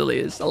 those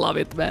villagers. I love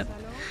it, man.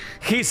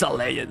 He's a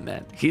legend,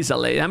 man. He's a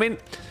legend.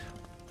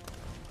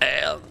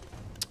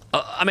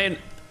 I mean,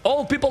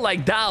 all people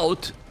like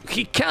DauT,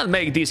 he can't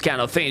make these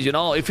kind of things, you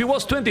know. If he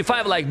was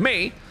 25 like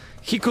me,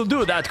 he could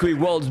do that quick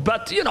walls,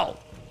 but you know,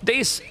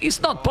 this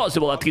is not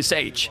possible at his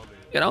age,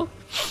 you know.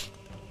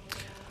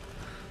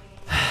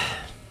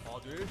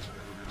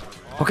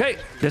 Okay,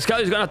 this guy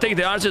is gonna take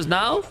the archers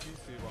now.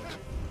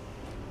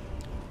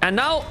 And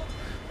now,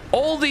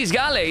 all these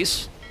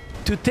galleys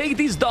to take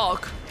this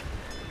dock,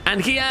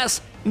 and he has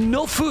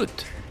no food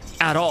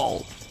at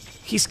all.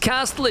 His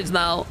castlage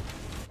now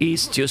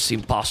is just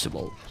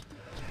impossible.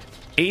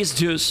 It's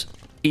just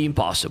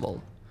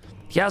impossible.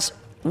 He has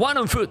 1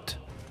 on foot.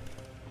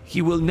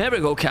 He will never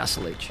go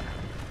castlage.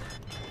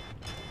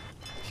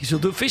 He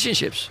should do fishing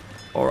ships.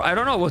 Or I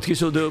don't know what he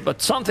should do,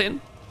 but something.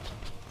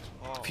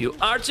 Few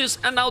archers,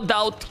 and now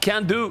DauT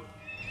can do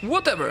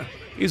whatever.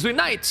 He's with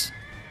knights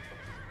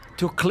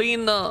to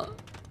clean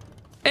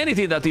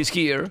anything that is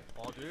here.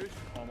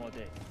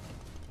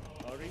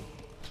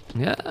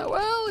 Yeah,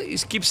 well, he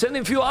keeps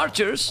sending few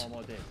archers.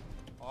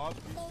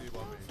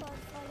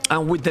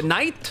 And with the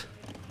knight,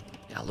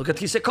 yeah, look at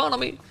his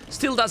economy.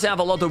 Still doesn't have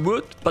a lot of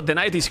wood, but the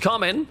knight is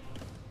coming.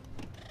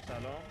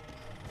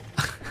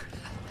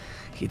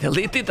 He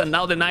deleted, and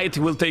now the knight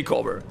will take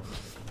over.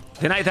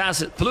 The knight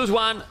has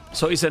 +1,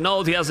 so he's a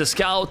node. He has a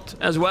scout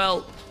as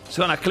well. He's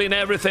gonna clean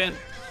everything.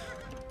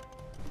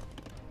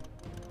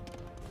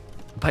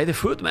 Buy the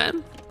food,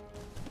 man.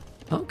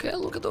 Okay,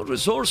 look at those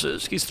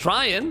resources. He's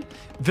trying.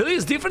 Village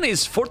is different.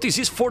 He's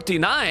 46,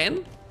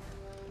 49.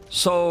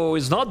 So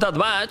it's not that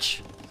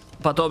much.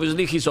 But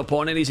obviously his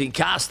opponent is in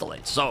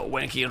Castlage. So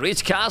when he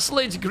reaches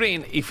Castlage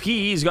Green, if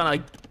he is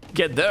gonna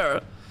get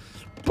there,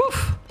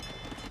 poof,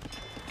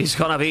 it's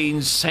gonna be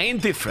insane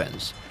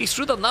difference. It's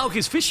true that now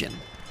he's fishing.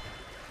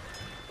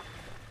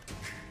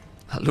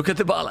 Look at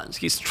the balance.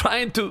 He's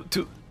trying to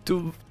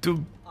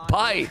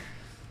buy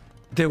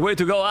the way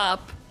to go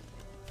up.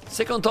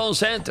 Second town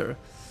center.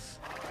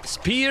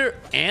 Spear,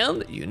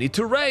 and you need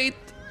to raid.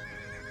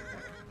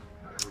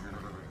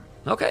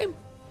 Okay.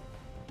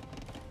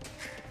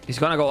 He's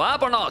gonna go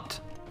up or not?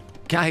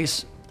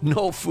 Guys,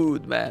 no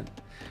food, man.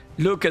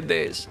 Look at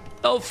this.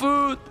 No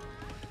food.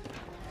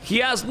 He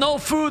has no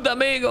food,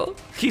 amigo.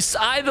 He's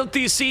idle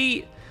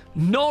TC.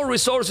 No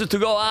resources to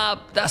go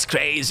up. That's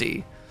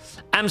crazy.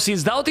 And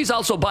since DauT is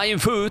also buying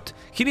food,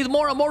 he needs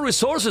more and more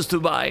resources to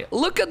buy.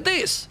 Look at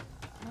this.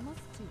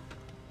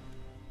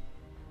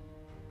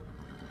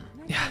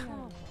 Yeah.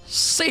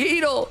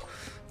 0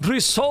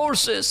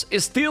 resources.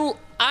 Still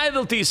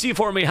idle TC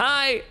for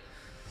Mihai.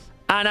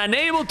 And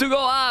unable to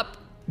go up.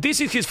 This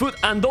is his food.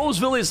 And those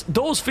villages,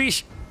 those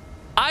fish,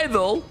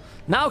 idle.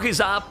 Now he's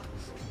up.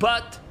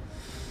 But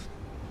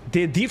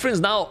the difference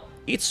now,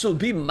 it should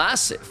be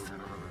massive.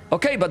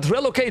 Okay, but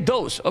relocate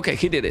those. Okay,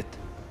 he did it.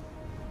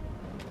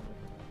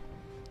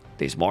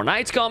 There's more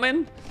knights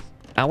coming.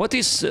 And what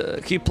is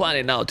he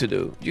planning now to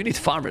do? You need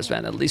farmers,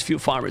 man. At least few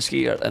farmers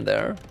here and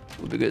there.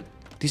 Would be good.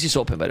 This is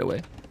open, by the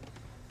way.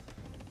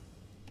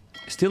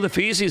 Still the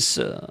fees is...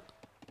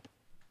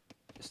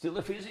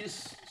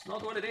 It's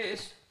not what it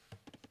is.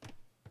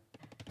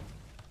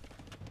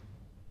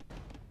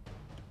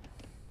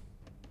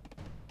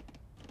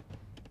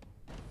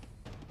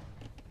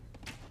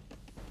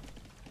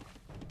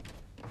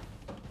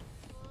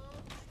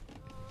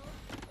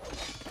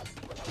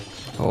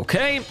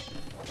 Okay.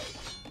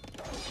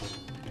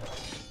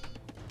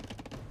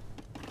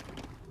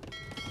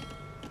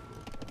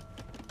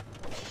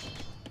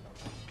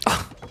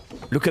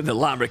 Look at the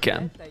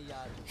Lambrican.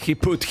 He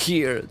put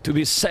here to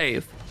be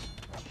safe.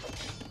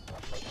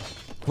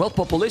 Well,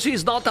 population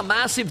is not a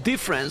massive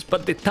difference,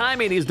 but the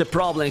timing is the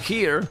problem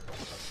here.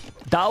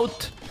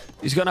 DauT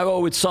is gonna go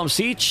with some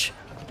siege.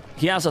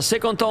 He has a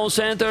second town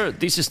center.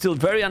 This is still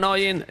very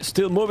annoying.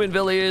 Still moving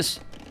villages.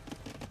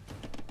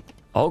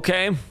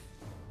 Okay.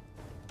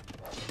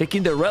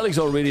 Taking the relics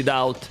already,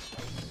 DauT.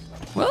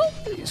 Well,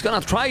 he's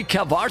gonna try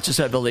cav archers,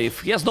 I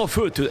believe. He has no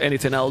food to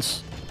anything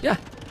else. Yeah.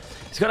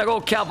 He's gonna go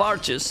cav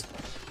archers.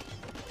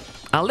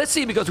 And let's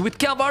see, because with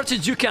cav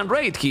archers you can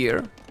raid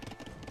here.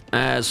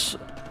 As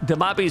the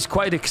map is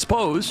quite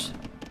exposed.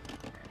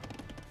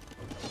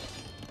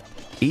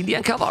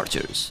 Indian cav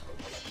archers.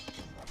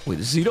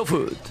 With 0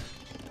 food.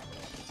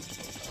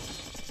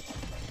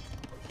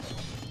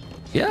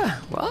 Yeah,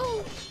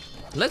 well,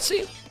 let's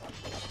see.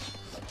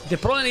 The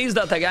problem is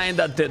that, again,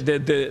 that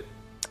the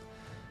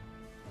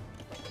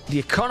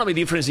economy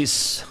difference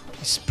is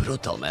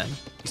brutal, man.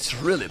 It's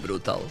really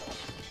brutal.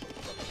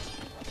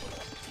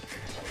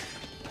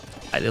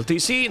 Idle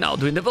TC, now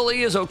doing the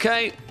volley is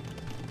okay.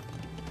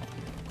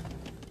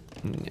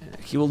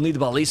 He will need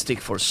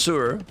ballistic for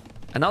sure.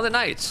 And now the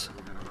knights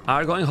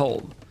are going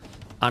home.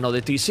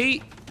 Another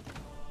TC.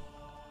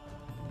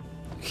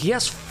 He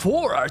has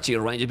 4 archery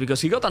ranges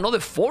because he got another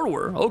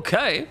forward.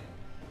 Okay.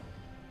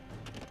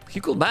 He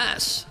could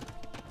mass.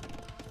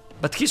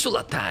 But he should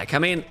attack. I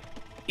mean,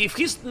 if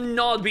he's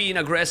not being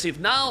aggressive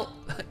now,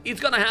 it's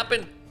gonna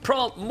happen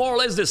more or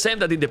less the same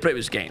that in the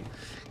previous game.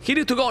 He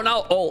need to go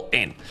now all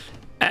in.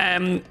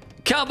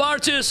 Cab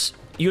archers,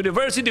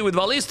 university with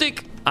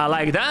ballistic, I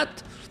like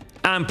that.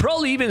 And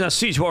probably even a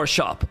siege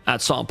workshop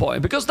at some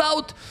point, because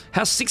DauT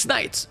has 6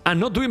 knights and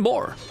not doing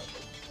more.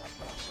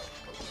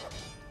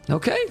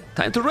 Okay,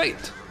 time to raid.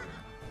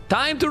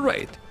 Time to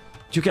raid.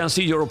 You can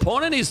see your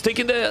opponent is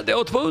taking the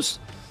outpost.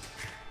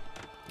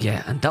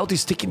 Yeah, and DauT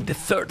is taking the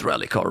 3rd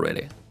relic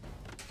already.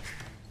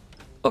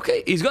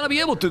 Okay, he's gonna be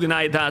able to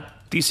deny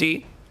that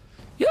TC.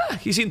 Yeah,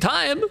 he's in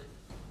time.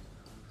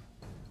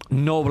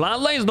 No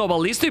bloodlines, no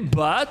ballistic,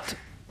 but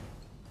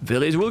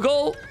village will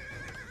go.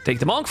 Take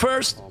the monk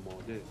first.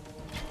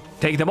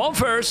 Take the monk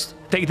first.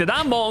 Take the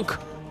damn monk.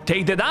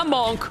 Take the damn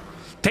monk.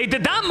 Take the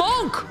damn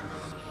monk.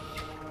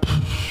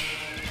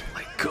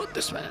 My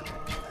goodness, man.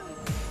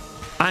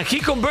 And he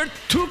converted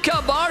 2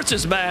 cab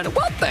archers, man.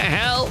 What the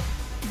hell?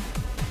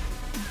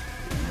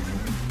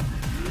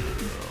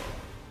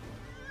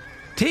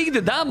 Take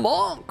the damn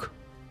monk.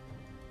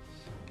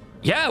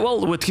 Yeah,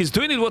 well, what he's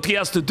doing is what he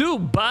has to do,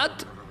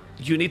 but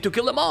you need to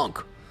kill the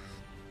monk.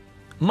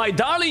 My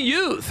darling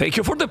you, thank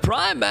you for the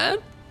prime, man.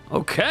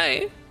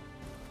 Okay.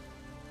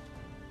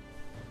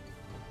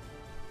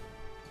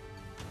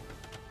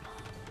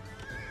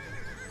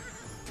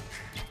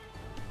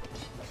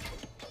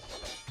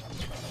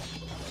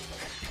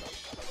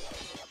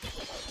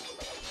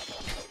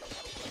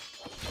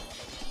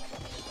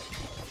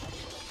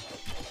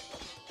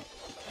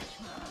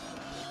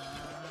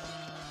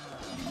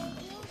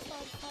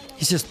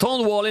 He's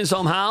stonewalling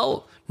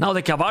somehow. Now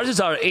the cavalries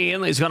are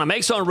in. He's gonna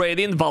make some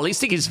raiding.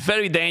 Ballistic is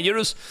very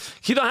dangerous.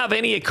 He don't have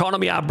any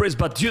economy upgrades,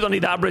 but you don't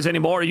need upgrades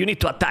anymore. You need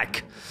to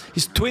attack.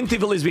 He's 20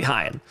 villages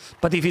behind.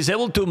 But if he's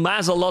able to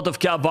mass a lot of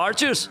cav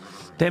archers,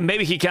 then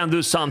maybe he can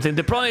do something.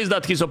 The problem is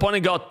that his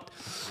opponent got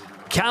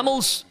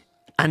camels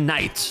and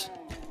knights.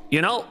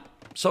 You know?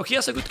 So he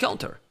has a good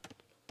counter.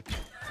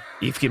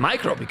 If he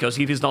micro, because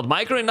if he's not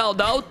microing now,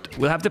 DauT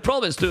will have the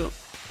problems too.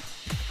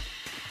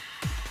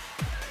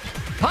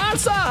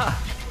 Parsa!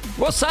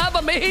 What's up,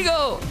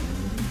 amigo?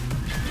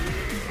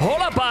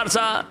 Hola,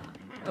 Parsa.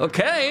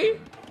 Okay.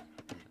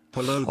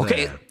 Hello there.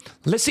 Okay,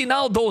 let's see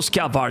now those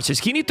cav archers.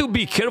 He need to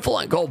be careful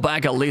and go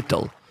back a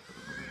little.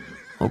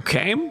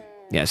 Okay.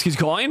 Yes, he's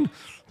going.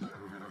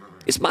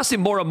 He's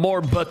massing more and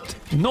more, but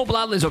no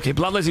bloodlines. Okay,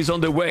 bloodlines is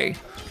on the way.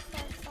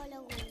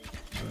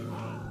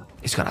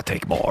 He's gonna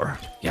take more.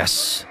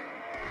 Yes.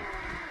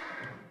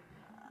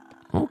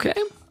 Okay.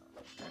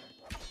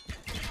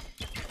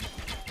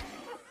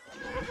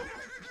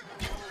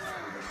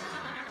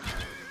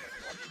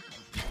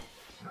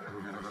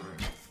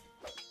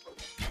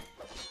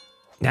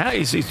 Yeah,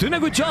 he's doing a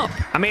good job.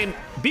 I mean,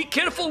 be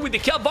careful with the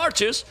cav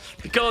archers,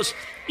 because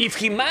if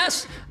he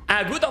mass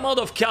a good amount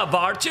of cav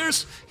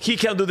archers, he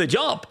can do the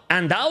job.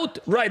 And DauT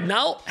right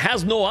now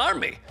has no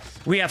army.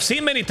 We have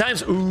seen many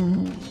times,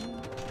 ooh,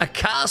 a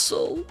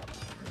castle.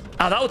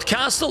 A DauT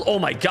castle? Oh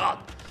my god.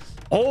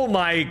 Oh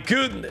my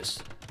goodness.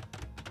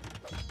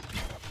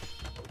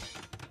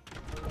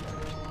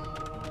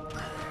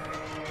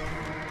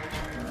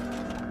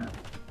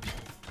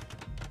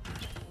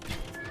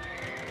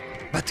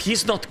 But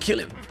he's not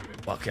killing.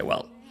 Okay,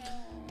 well.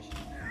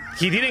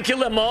 He didn't kill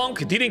the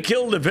monk. Didn't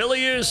kill the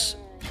villagers.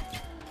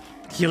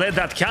 He let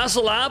that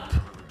castle up.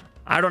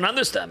 I don't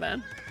understand,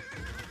 man.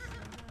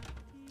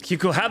 He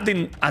could have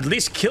at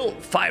least killed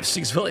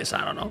 5-6 villages.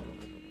 I don't know.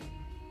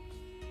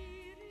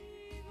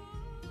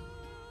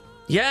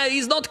 Yeah,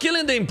 he's not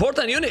killing the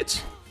important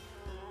units.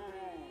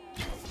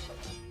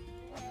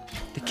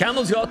 The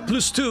camels got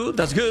 +2.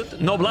 That's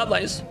good. No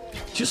bloodlines.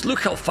 Just look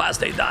how fast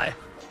they die.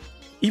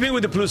 Even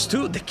with the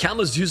 +2, the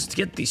camels just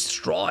get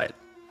destroyed.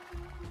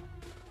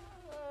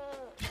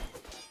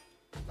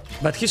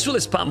 But he should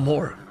spam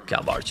more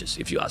cav archers,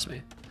 if you ask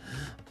me.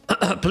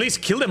 Please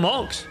kill the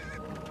monks.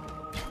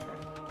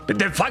 But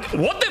the fuck?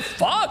 What the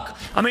fuck?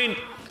 I mean,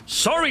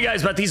 sorry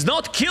guys, but he's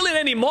not killing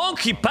any monk.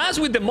 He passed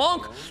with the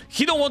monk.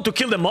 He don't want to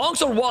kill the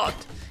monks or what?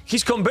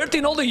 He's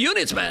converting all the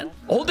units, man.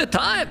 All the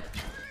time.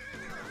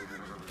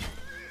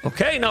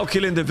 Okay, now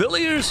killing the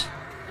villagers.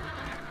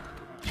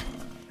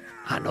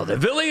 Another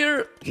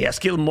villager. He has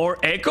killed more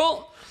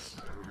echo.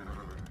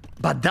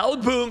 But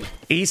DauT Boom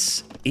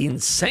is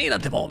insane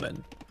at the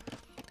moment.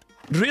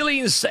 Really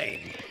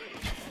insane.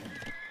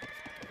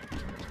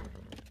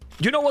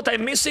 You know what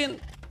I'm missing?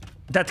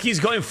 That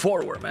he's going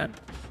forward, man.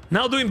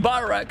 Now doing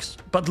barracks,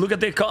 but look at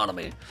the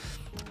economy.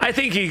 I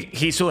think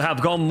he should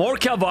have gone more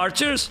cav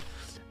archers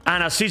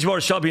and a siege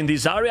workshop in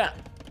this area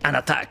and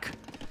attack.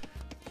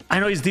 I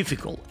know it's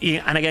difficult,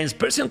 and against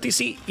Persian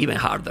TC, even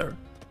harder.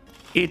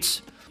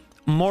 It's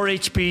more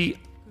HP,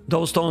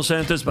 those stone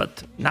centers,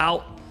 but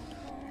now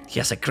he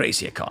has a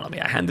crazy economy.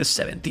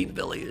 117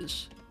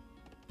 villages,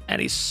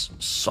 and it's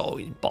so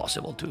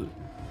impossible to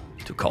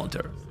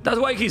counter. That's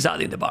why he's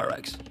adding the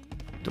barracks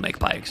to make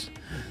pikes.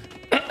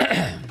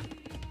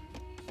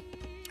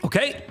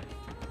 Okay,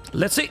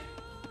 let's see.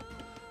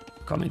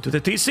 Coming to the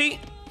TC,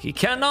 he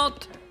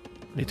cannot.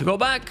 Need to go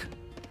back.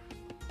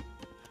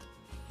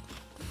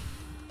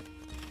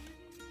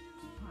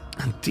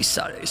 And this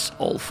area is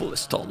all full of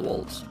stone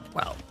walls.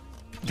 Wow.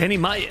 Danny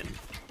Mayen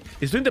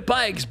is doing the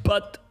pikes,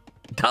 but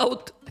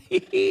DauT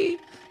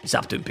is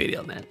up to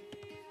Imperial, man.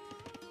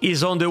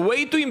 He's on the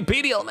way to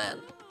Imperial, man.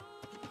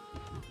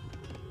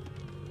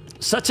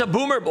 Such a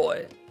boomer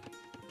boy.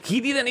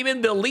 He didn't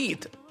even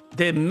delete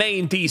the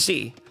main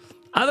TC.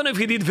 I don't know if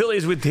he did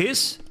villages with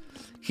this.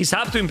 He's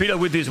up to Imperial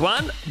with this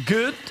one.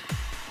 Good.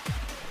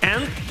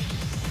 And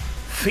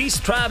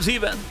feast traps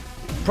even.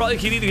 Probably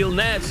he did guild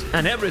nets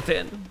and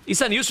everything.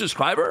 Is a new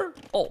subscriber?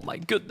 Oh my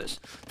goodness.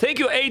 Thank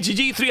you,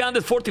 AGG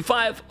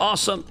 345.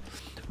 Awesome.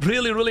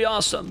 Really, really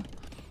awesome.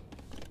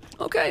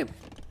 Okay.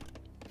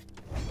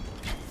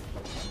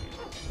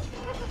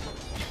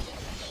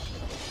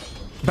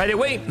 By the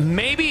way,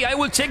 maybe I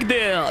will check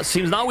the...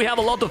 Since now we have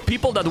a lot of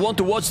people that want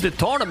to watch the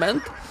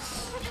tournament,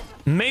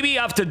 maybe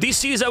after this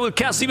series I will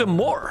cast even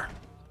more.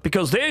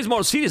 Because there is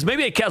more series.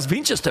 Maybe I cast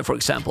Winchester, for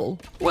example.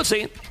 We'll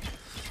see.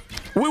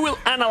 We will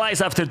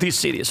analyze after this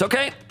series,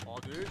 okay?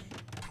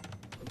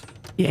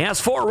 He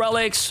has 4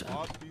 relics.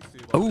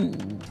 Oh,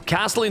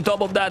 castle on top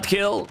of that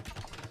hill.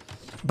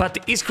 But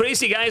it's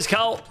crazy, guys,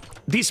 how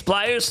these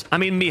players... I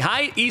mean,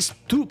 Mihai is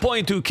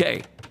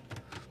 2.2k.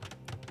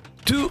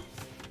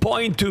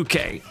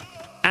 2.2k.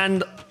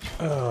 And...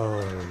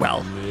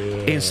 well,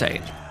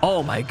 insane.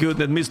 Oh my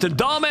goodness, Mr.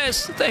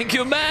 Domes. Thank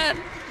you, man.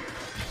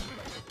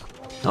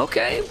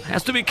 Okay,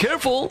 has to be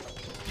careful.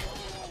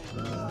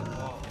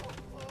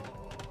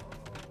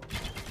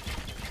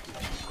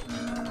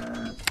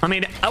 I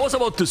mean, I was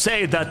about to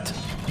say that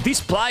these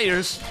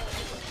players,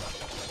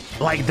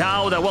 like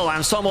DauT, well,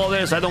 and some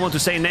others, I don't want to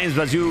say names,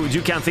 but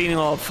you can think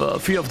of a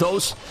few of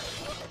those.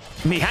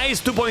 Mihai is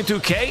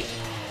 2.2k,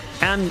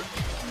 and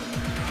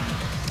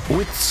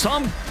with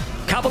some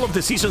couple of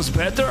decisions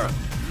better,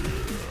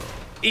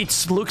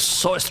 it looks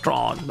so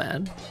strong,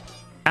 man.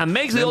 And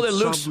makes the other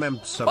looks,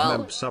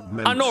 well,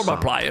 a normal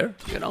player,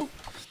 you know?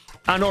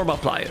 A normal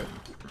player.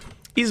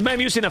 Is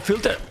Mem using a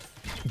filter?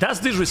 That's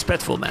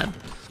disrespectful, man.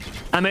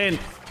 I mean,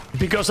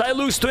 because I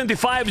lose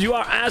 25, you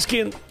are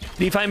asking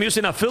if I'm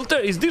using a filter?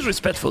 It's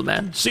disrespectful,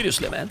 man.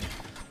 Seriously, man.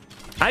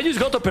 I just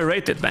got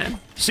operated, man.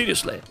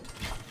 Seriously.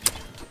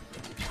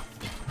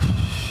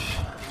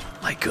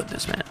 My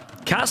goodness, man.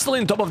 Castle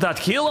on top of that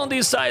hill on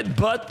this side,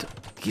 but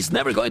he's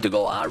never going to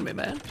go army,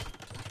 man.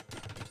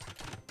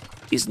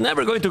 He's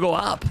never going to go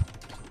up.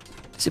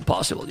 It's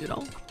impossible, you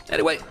know.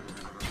 Anyway,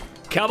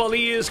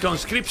 Cavaliers,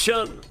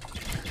 conscription.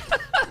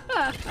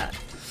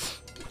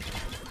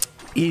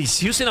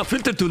 He's using a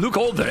filter to look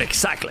older,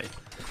 exactly.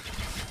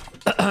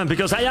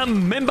 Because I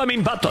am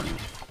Membamin button.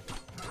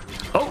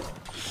 Oh,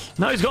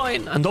 now he's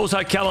going, and those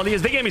are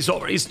Cavaliers. The game is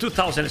over. It's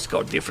 2,000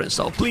 score difference,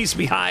 so please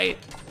be high.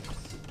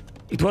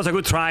 It was a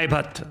good try,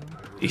 but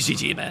it's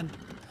GG, man.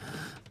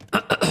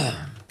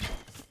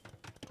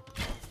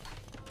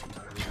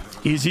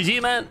 It's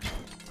GG, man.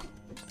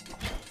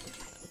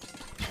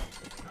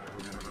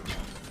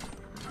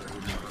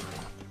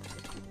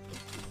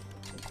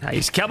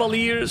 He's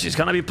Cavaliers. He's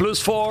gonna be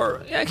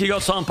 +4. Yeah, he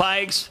got some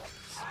pikes.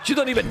 You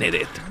don't even need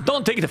it.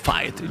 Don't take the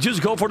fight.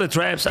 Just go for the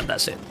traps, and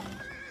that's it.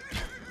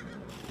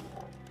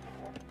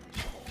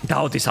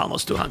 DauT is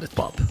almost 200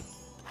 pop.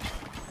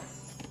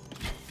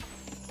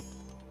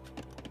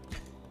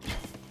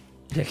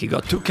 Yeah, he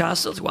got 2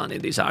 castles. One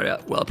in this area,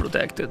 well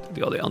protected.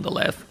 The other on the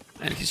left,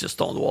 and he's a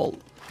stone wall.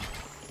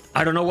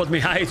 I don't know what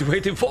Mihai is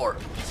waiting for.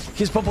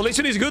 His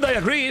population is good, I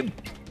agree.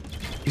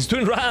 He's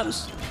doing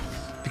rams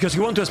because he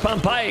wants to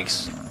spam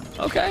pikes.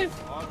 Okay.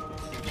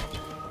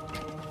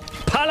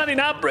 Paladin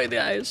upgrade,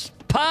 guys.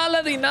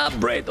 Paladin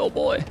upgrade. Oh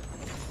boy.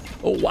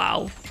 Oh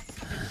wow.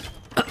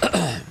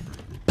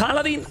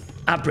 Paladin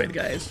upgrade,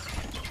 guys.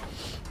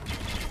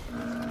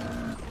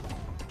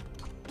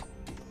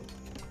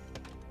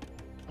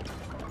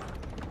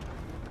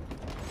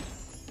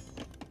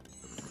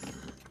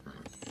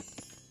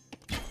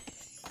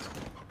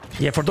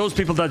 Yeah, for those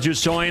people that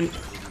just joined,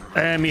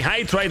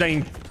 Mihai tried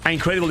an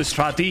incredible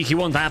strategy. He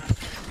went up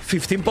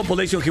 15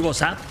 population. He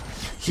was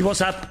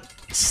up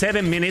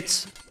 7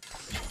 minutes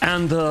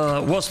and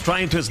was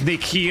trying to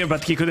sneak here,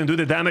 but he couldn't do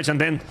the damage. And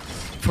then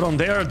from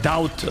there,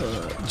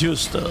 DauT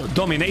just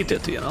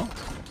dominated, you know.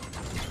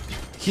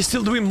 He's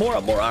still doing more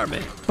and more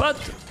army, but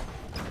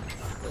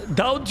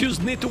DauT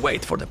just need to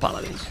wait for the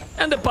Paladins,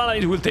 and the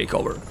Paladins will take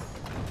over.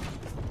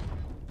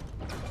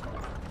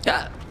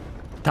 Yeah,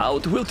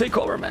 DauT will take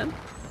over, man.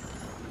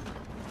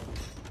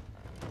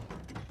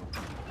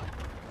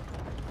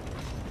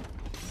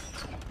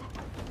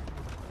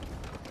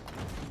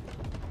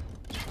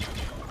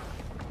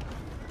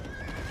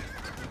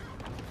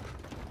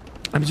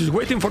 I'm just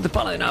waiting for the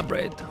Paladin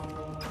upgrade.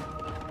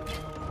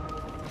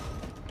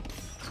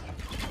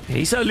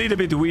 It's a little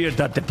bit weird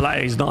that the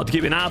player is not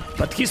giving up,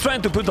 but he's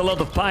trying to put a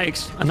lot of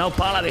pikes and now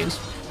Paladins.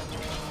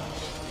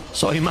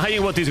 So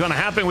imagine what is going to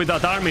happen with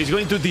that army. It's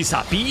going to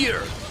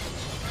disappear.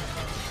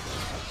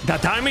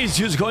 That army is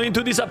just going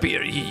to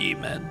disappear. GG,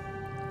 man.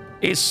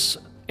 It's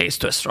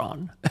too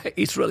strong.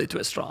 It's really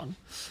too strong.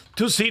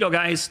 2-0,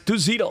 guys.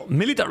 2-0.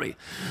 Military.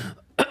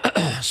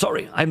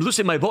 Sorry, I'm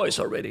losing my voice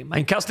already.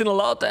 I'm casting a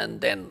lot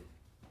and then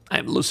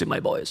I'm losing my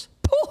voice.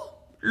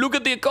 Look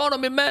at the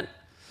economy, man.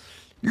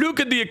 Look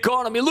at the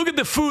economy. Look at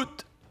the food.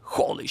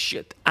 Holy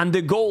shit. And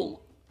the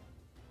goal.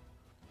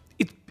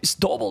 It's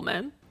double,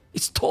 man.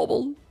 It's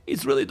double.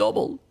 It's really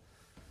double.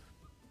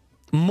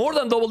 More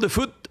than double the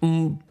food.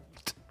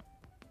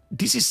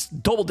 This is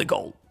double the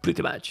goal,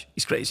 pretty much.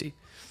 It's crazy.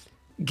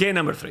 Game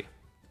number 3.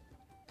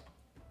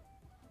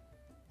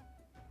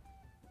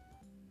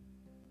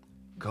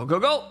 Go, go,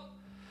 go.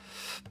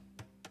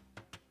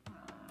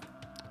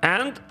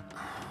 And,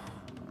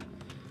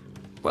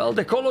 well,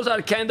 the colors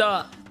are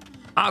kinda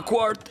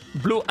awkward.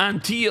 Blue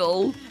and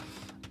teal.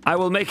 I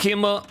will make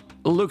him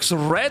looks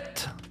red,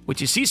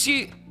 which is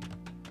easy.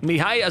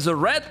 Mihai as a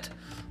red.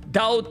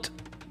 DauT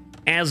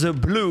as a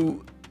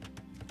blue.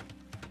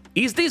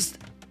 Is this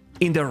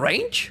in the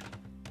range?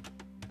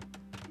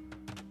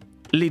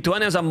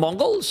 Lithuanians and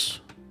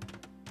Mongols?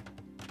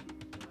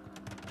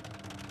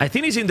 I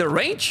think it's in the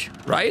range,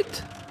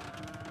 right?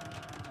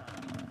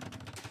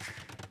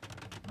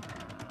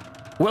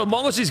 Well,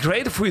 Mongols is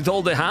great with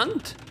all the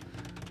hand.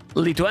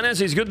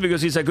 Lithuanians is good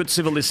because it's a good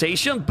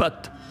civilization,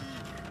 but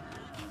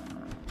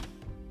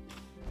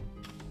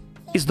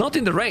it's not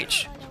in the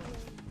range.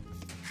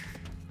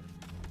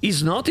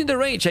 It's not in the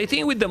range. I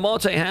think with the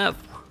mods I have,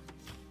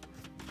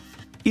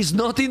 it's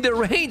not in the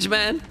range,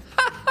 man.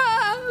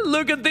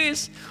 Look at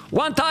this.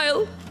 One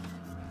tile.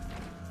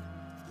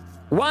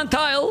 One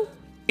tile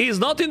is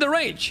not in the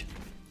range.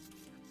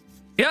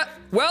 Yeah,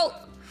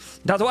 well,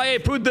 that's why I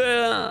put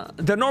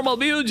the normal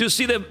view. You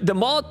see the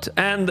mod,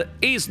 and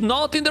it's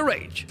not in the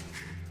range.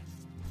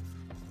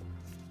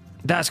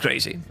 That's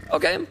crazy.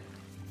 Okay.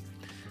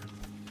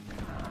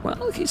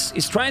 Well,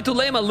 he's trying to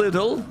lame a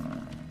little.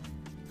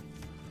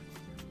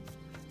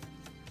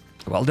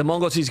 Well, the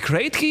Mongols is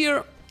great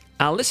here.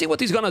 And let's see what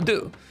he's gonna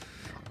do.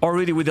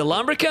 Already with the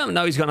Lumbercamp,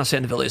 now he's gonna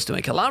send village to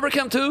make a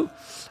Lumbercamp too.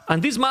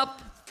 And this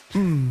map...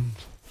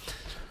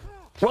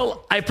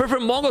 Well, I prefer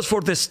Mongols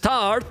for the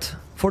start.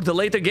 For the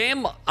later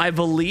game, I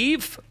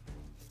believe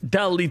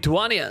the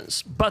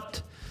Lithuanians.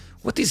 But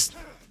what is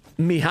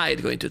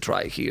Mihai going to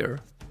try here?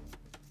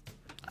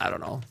 I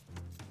don't know.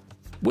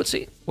 We'll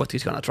see what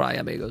he's gonna try,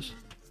 amigos.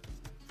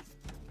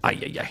 Ay,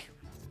 ay, ay.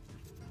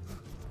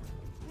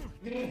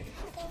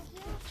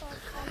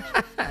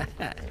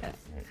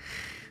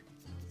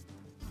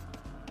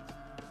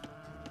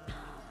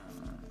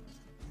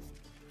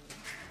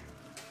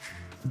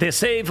 The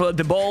save,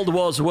 the bald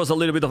was a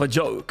little bit of a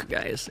joke,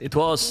 guys. It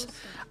was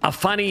a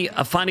funny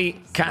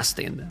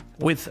casting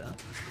with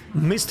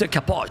Mr.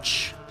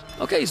 Capoch.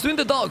 Okay, he's doing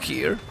the dog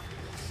here.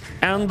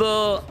 And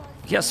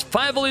he has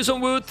 5 volleys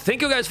on wood.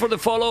 Thank you guys for the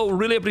follow.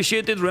 Really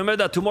appreciate it. Remember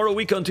that tomorrow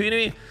we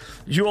continue.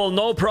 You all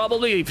know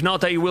probably. If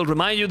not, I will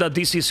remind you that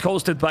this is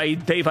hosted by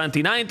Dave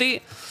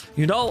Anti90.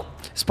 You know,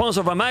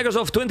 sponsored by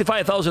Microsoft,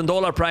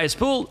 $25,000 prize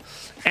pool.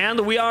 And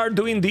we are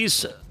doing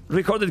these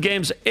recorded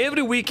games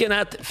every weekend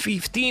at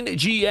 15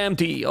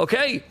 GMT,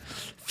 okay?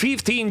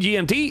 15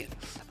 GMT.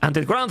 And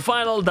the grand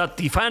final that,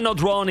 if I'm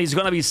not wrong, is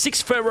gonna be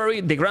 6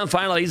 February. The grand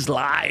final is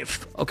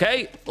live,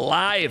 okay?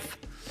 Live.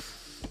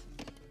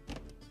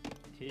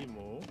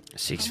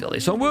 6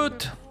 villages on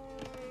wood.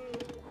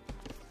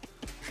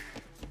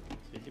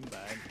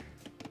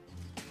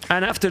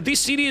 And after this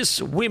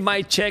series, we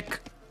might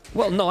check...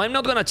 Well, no, I'm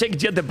not gonna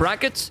check yet the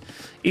brackets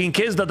in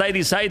case that I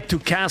decide to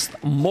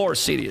cast more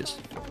series.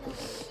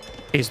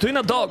 He's doing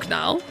a dog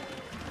now.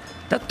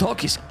 That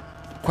dog is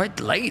quite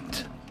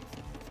late.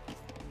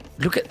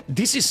 Look at...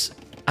 This is...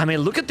 I mean,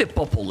 look at the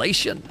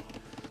population.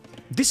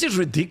 This is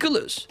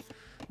ridiculous.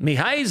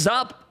 Mihai is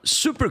up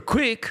super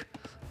quick,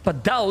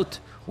 but DauT,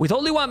 with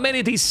only 1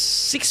 minute, is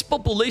 6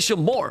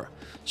 population more.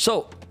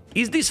 So,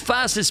 is this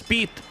fast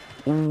speed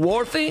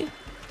worthy?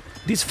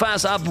 This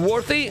fast up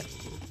worthy?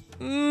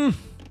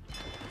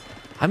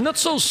 I'm not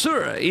so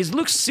sure. It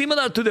looks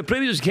similar to the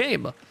previous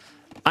game.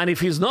 And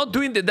if he's not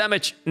doing the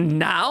damage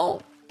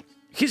now,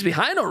 he's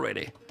behind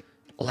already.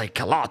 Like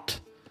a lot.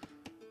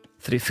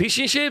 3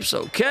 fishing ships,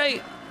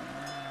 okay.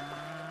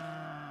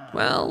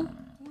 Well,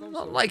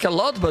 not like a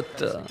lot, but...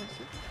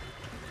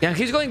 yeah,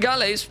 he's going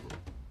galleys.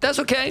 That's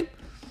okay.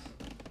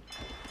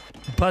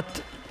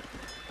 But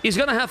he's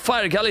gonna have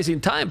fire galleys in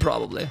time,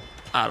 probably.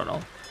 I don't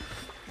know.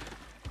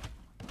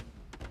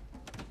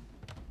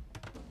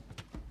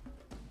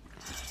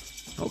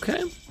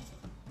 Okay.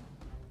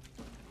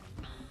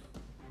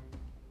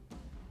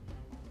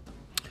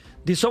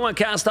 Did someone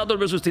cast DauT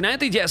versus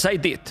T90? Yes, I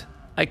did.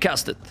 I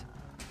cast it.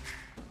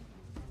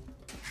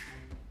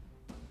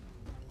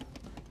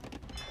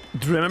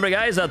 Remember,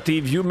 guys, that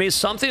if you miss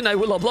something, I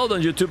will upload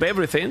on YouTube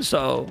everything,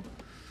 so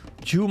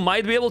you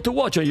might be able to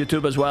watch on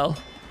YouTube as well.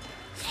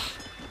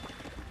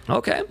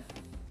 Okay.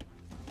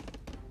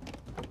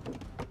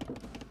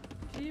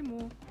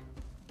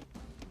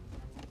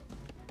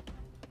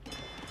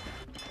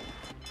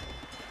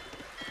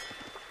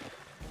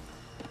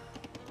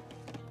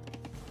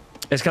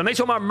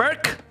 Exclamation mark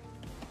Merc.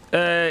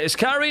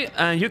 Scary,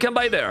 and you can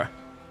buy there.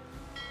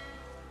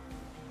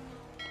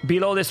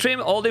 Below the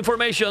stream, all the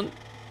information,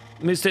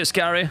 Mr.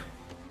 Scary.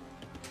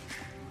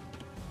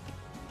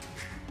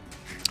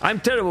 I'm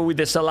terrible with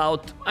the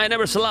sellout. I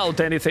never sell out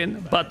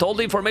anything, but all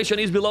the information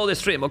is below the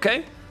stream,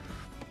 okay?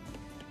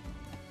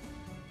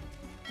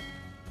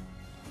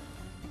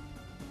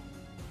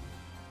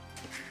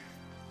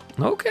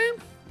 Okay.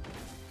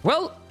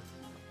 Well,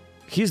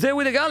 he's there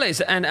with the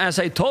galleys, and as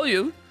I told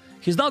you,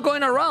 he's not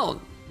going around.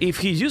 If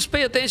he just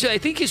pay attention, I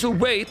think he should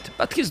wait,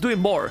 but he's doing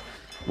more.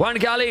 One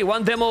galley,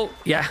 one demo,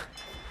 yeah.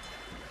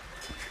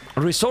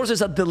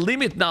 Resources at the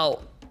limit now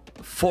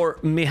for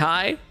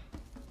Mihai.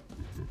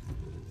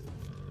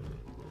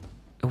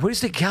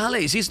 Where's the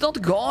galleys? He's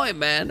not going,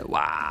 man.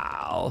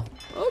 Wow.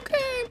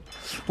 Okay.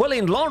 Well,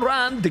 in long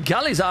run, the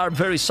galleys are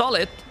very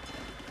solid.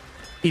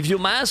 If you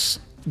mass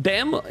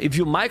them, if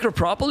you micro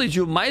properly,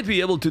 you might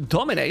be able to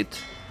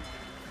dominate.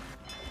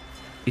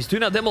 He's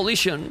doing a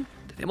demolition.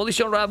 The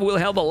demolition ramp will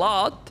help a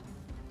lot.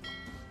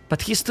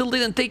 But he still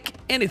didn't take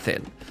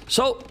anything.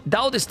 So,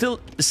 DauT is still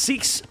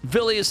 6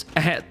 villages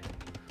ahead.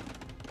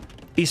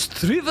 Is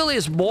 3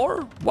 villages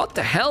more? What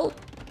the hell?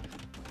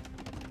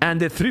 And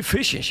the 3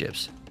 fishing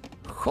ships.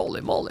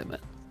 Holy moly, man.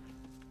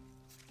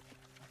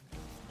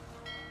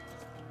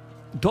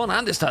 Don't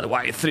understand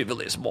why 3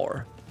 villages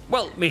more.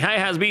 Well, Mihai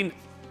has been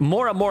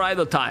more and more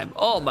idle time.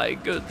 Oh my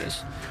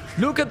goodness.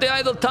 Look at the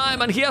idle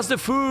time, and he has the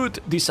food.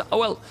 This,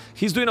 well,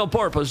 he's doing on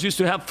purpose, just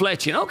to have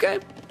fletching. Okay,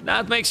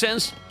 that makes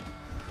sense.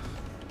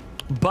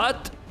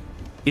 But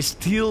it's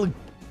still,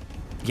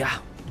 yeah,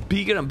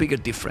 bigger and bigger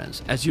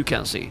difference, as you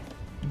can see.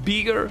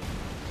 Bigger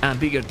and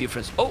bigger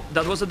difference. Oh,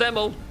 that was a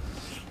demo.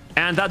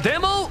 And that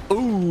demo,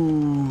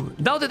 ooh,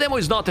 now the demo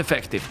is not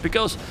effective,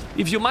 because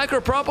if you micro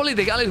properly,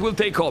 the galleys will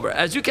take over,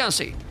 as you can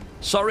see.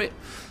 Sorry.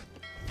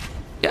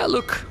 Yeah,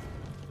 look.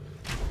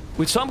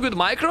 With some good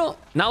micro,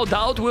 now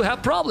DauT will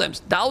have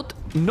problems. DauT,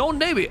 no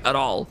navy at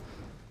all.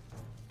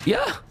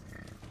 Yeah.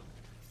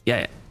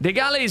 Yeah. The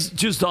galleys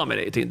just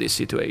dominate in this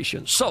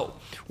situation. So,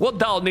 what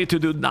DauT need to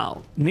do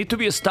now? Need to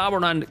be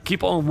stubborn and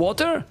keep on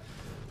water?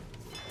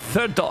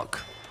 Third dock.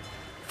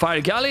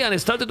 Fire galley, and it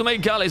started to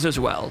make galleys as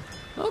well.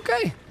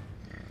 Okay.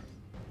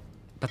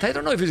 But I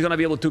don't know if he's gonna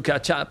be able to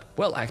catch up.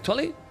 Well,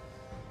 actually,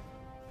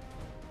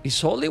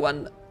 it's only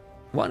one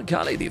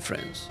galley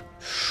difference.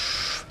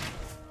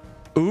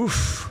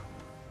 Oof.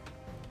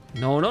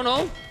 No, no,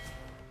 no.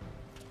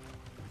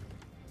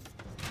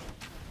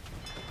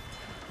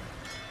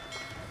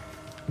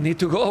 Need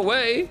to go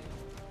away.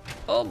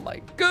 Oh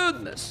my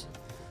goodness.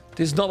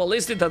 This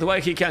novelistic, that's why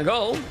he can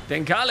go.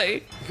 Then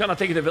galley, he's gonna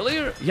take the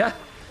villager. Yeah,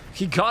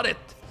 he got it.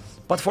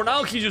 But for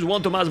now, he just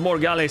want to mass more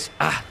galleys.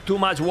 Ah, too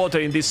much water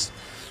in these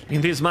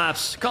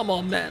maps. Come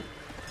on, man.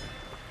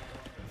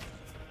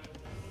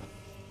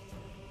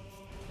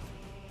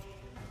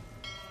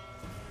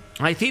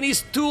 I think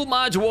it's too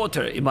much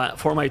water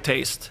for my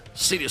taste.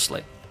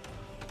 Seriously.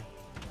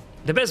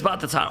 The best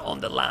battles are on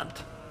the land.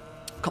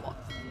 Come on.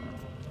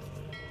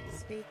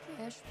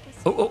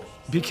 Oh, oh,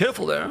 be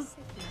careful there.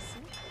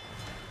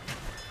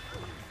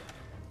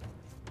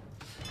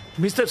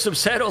 Mr.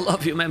 Sub-Zero,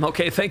 love you, man.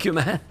 Okay, thank you,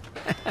 man.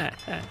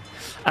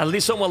 At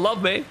least someone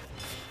loved me.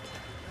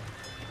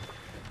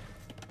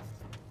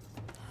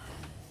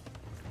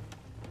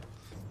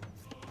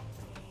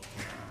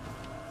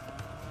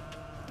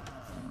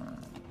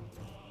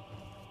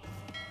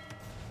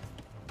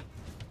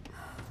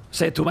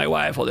 Said to my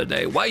wife the other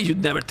day, why you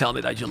never tell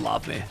me that you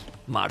love me,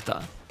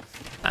 Marta?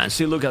 And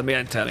she looked at me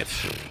and tell me,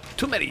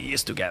 too many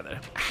years together.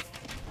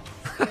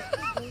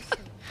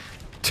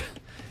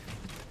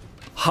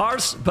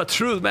 Harsh but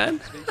true, man.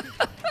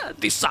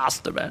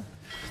 Disaster, man.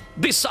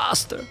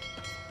 Disaster.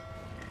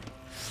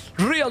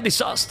 Real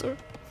disaster.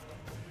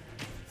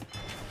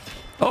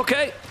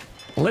 Okay,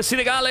 let's see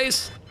the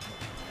galleys.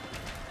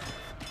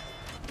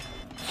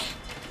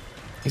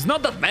 It's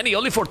not that many,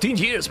 only 14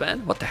 years,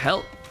 man. What the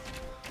hell?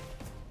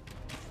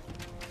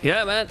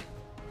 Yeah, man.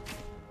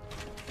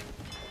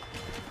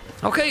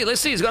 Okay, let's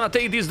see. He's gonna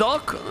take this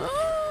dock.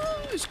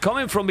 It's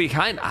coming from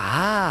behind.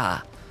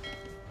 Ah.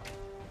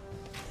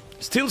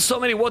 Still so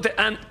many water,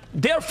 and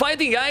they're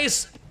fighting,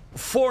 guys,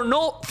 for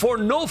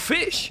no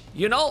fish.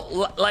 You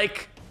know,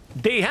 like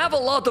they have a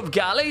lot of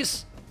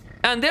galleys,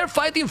 and they're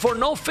fighting for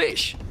no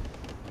fish.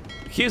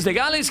 Here's the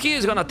galleys.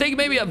 He's gonna take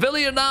maybe a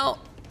villager now.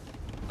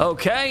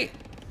 Okay.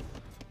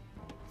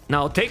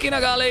 Now taking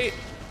a galley.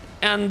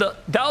 And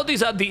DauT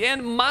is at the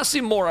end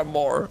massing more and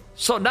more.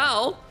 So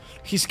now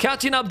he's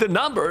catching up the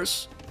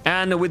numbers.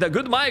 And with a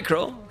good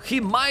micro,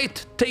 he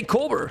might take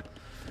over.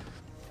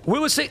 We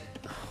will see.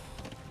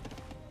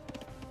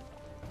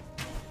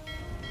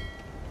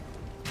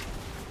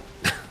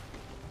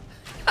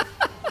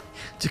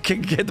 You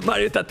can get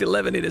married at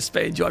 11 in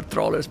Spain. You are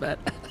trollers, man.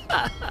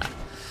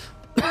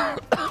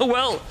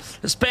 Well,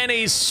 Spain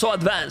is so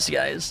advanced,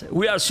 guys.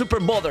 We are super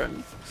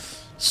modern.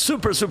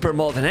 Super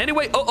modern.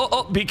 Anyway,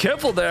 oh, be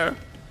careful there.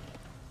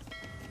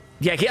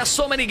 Yeah, he has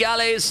so many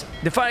galleys.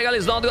 The fire galley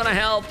is not gonna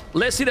help.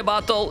 Let's see the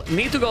battle.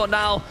 Need to go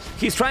now.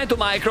 He's trying to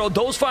micro.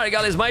 Those fire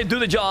galleys might do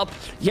the job.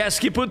 Yes,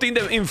 he putting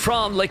them in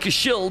front like a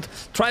shield.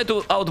 Try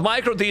to out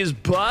micro this,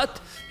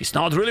 but it's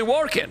not really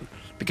working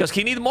because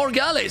he needs more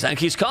galleys and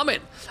he's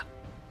coming.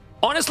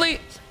 Honestly,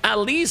 at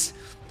least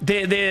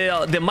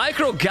the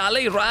micro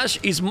galley rush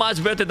is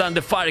much better than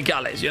the fire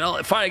galleys. You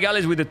know, fire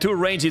galleys with the 2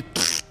 ranges,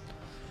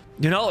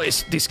 you know,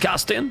 it's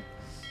disgusting.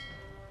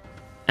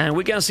 And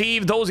we can see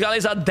if those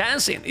galleys are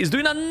dancing. He's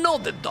doing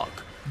another dog.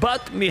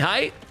 But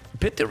Mihai,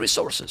 better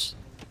resources.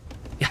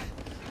 Yeah.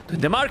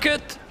 Doing the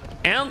market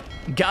and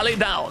galley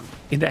down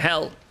in the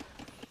hell.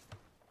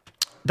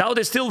 DauT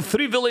is still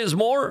 3 villages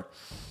more.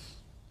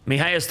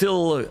 Mihai is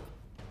still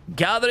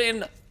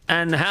gathering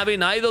and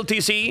having idle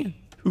TC.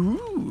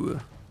 Ooh.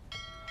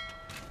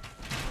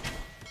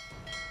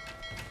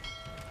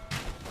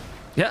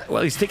 Yeah,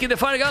 well, he's taking the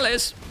fire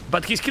galleys,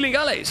 but he's killing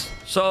galleys.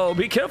 So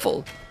be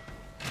careful.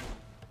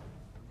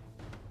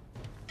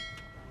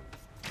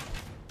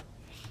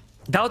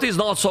 DauT is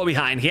not so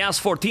behind. He has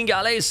 14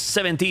 galleys,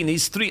 17.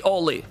 He's 3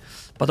 only.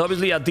 But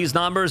obviously at these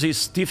numbers,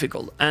 it's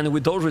difficult. And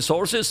with those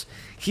resources,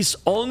 he's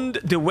on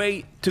the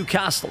way to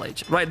Castle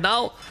Age. Right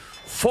now,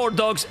 4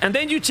 dogs. And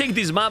then you check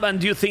this map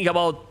and you think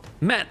about,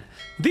 man,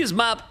 this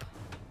map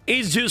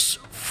is just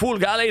full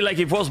galley like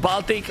it was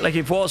Baltic, like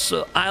it was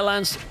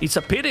Islands. It's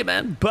a pity,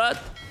 man.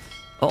 But,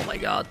 oh my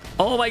god.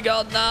 Oh my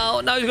god, now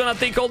he's gonna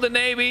take all the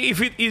Navy.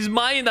 If it is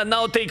mine, and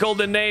now take all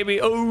the Navy.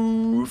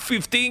 Oh,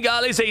 15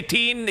 galleys,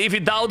 18. If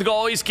it DauT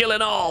go, he's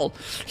killing all.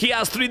 He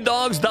has 3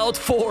 dogs, DauT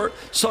 4.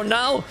 So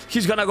now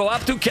he's gonna go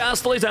up to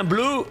Castle Age and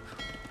blue.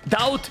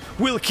 DauT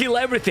will kill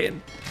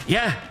everything.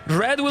 Yeah,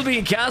 red will be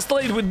in Castle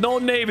Age with no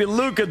Navy.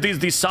 Look at this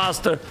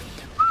disaster.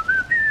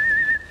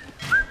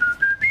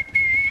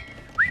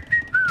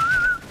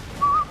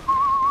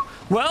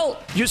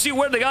 Well, you see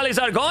where the galleys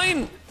are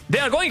going? They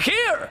are going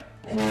here.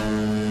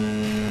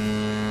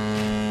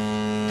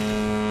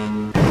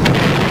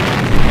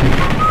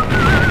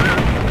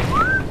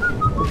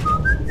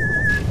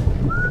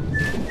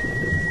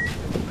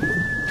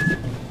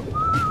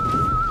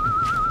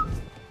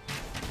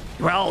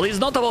 Well, it's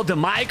not about the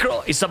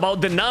micro, it's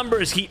about the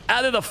numbers. He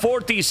added a 4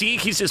 TC,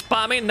 he's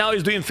spamming, now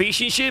he's doing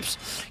fishing ships.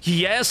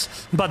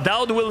 Yes, but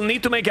DauT will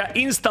need to make an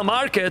insta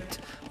market,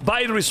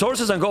 buy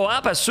resources and go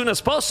up as soon as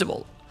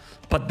possible.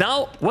 But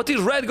now, what is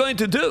red going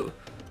to do?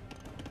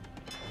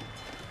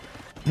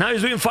 Now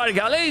he's doing fire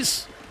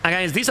galleys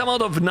against this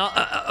amount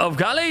of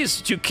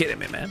galleys? You kidding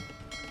me, man?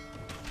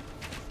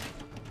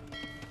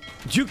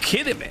 You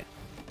kidding me?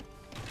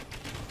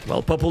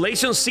 Well,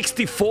 population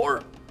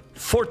 64,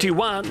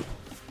 41.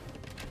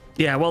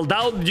 Yeah, well,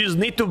 DauT just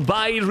need to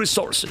buy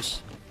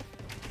resources.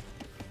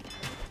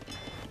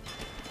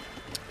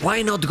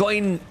 Why not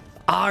going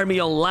army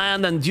on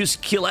land and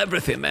just kill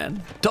everything,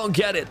 man? Don't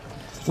get it.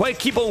 Why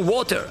keep on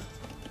water?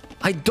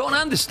 I don't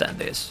understand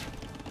this.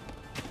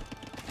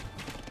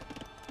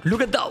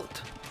 Look at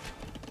DauT.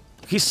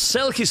 He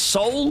sell his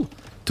soul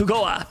to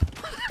go up.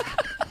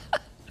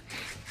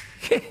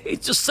 He's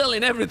just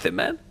selling everything,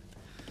 man.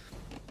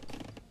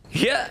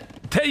 Yeah,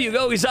 there you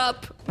go. He's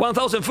up.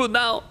 1,000 food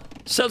now.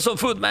 Sell some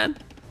food, man.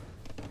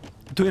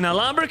 Doing a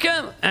lumber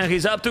camp, and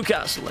he's up to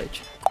Castle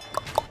Age.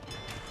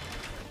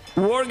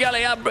 War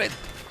galley upgrade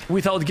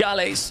without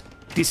galleys.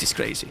 This is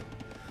crazy.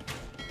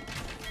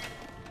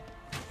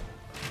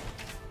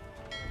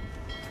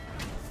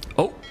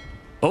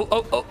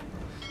 Oh.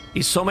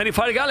 It's so many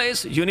fire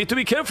galleys. You need to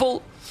be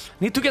careful.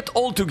 Need to get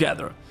all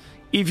together.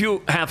 If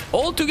you have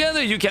all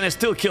together, you can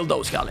still kill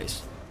those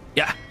galleys.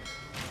 Yeah.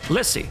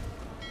 Let's see.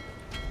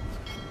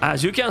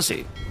 As you can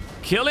see.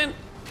 Killing.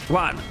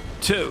 1,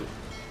 2.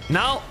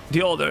 Now,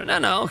 the other.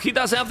 No, he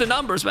doesn't have the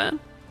numbers, man.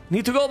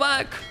 Need to go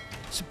back.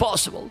 It's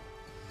impossible.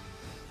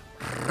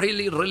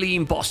 Really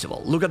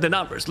impossible. Look at the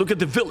numbers. Look at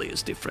the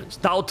village difference.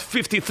 DauT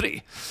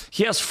 53.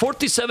 He has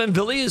 47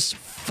 villages,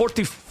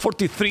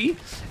 43,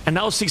 and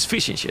now 6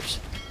 fishing ships.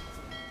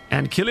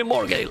 And killing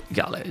more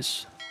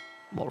galleys.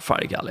 More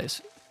fire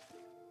galleys.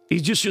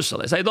 He's just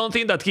useless. I don't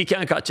think that he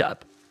can catch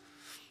up.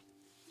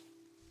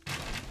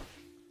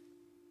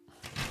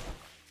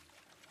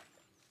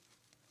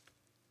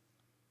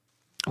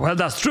 Well,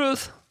 that's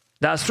truth.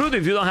 That's truth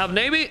if you don't have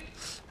Navy.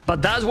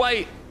 But that's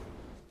why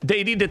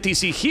they did the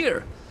TC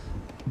here.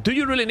 Do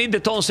you really need the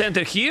town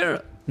center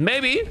here?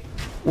 Maybe.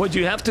 What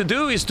you have to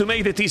do is to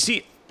make the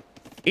TC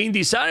in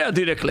this area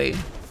directly.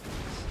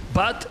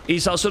 But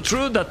it's also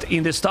true that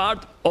in the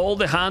start, all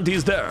the hand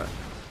is there.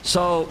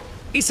 So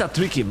it's a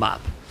tricky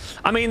map.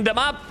 I mean, the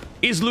map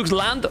looks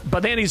land,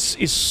 but then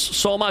it's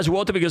so much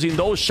water because in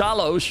those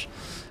shallows,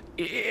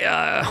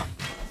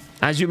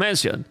 as you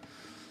mentioned,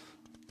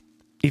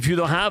 if you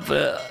don't have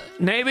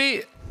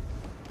Navy,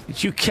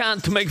 you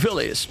can't make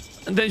villages,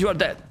 and then you are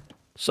dead.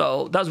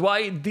 So that's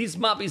why this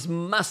map is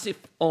massive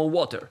on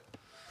water.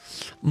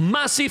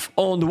 Massive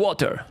on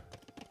water.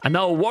 And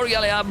now War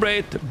Galley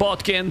upgrade,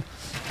 Botkin,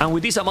 And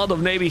with this amount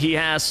of navy he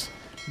has,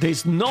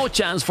 there's no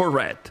chance for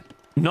red.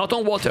 Not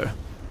on water.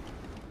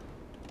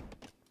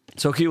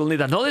 So he will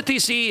need another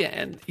TC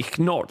and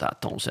ignore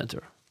that town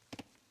center.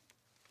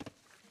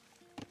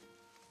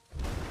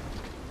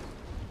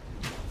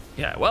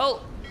 Yeah,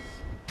 well,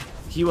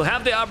 he will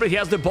have the upgrade. He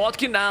has the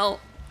Botkin now.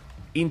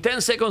 In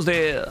 10 seconds,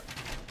 the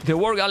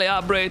war galley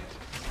upgrade.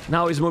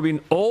 Now he's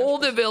moving all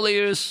the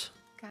villagers.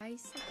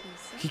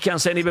 He can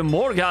send even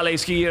more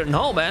galleys here.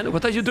 No, man,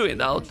 what are you doing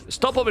now?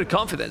 Stop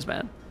overconfidence,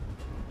 man.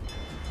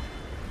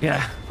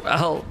 Yeah,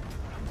 well,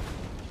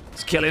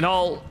 he's killing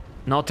all,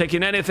 not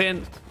taking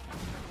anything.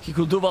 He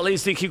could do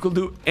ballistic, he could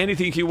do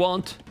anything he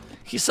wants.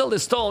 He sell the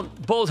stone,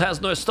 both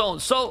has no stone.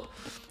 So,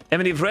 I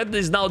mean, if red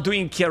is now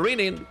doing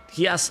careening,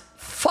 he has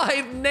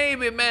 5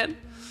 navy, man.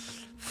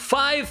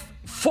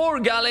 4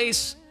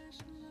 galleys,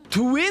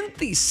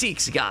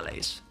 26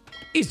 galleys.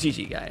 It's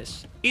GG,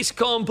 guys. It's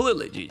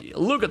completely GG.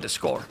 Look at the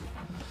score.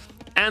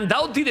 And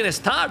DauT didn't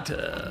start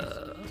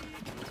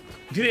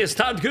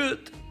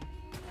good,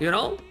 you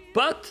know?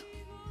 But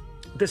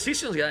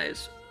decisions,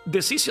 guys.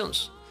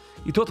 Decisions.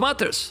 It's what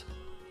matters.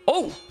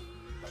 Oh,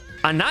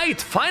 a knight,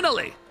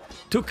 finally.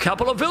 Took a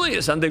couple of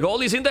villages and the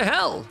goal is in the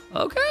hell.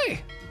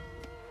 Okay.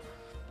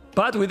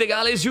 But with the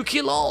galleys, you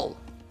kill all.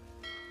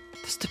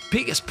 That's the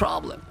biggest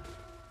problem.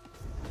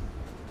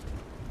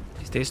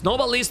 There's no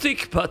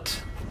ballistic,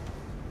 but...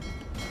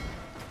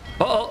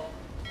 Uh-oh.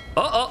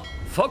 Uh-oh.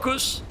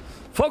 Focus.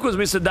 Focus,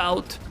 Mr.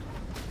 DauT.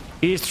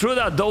 It's true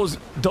that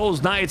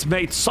those knights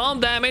made some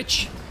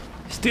damage.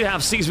 Still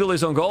have 6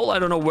 villages on goal. I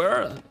don't know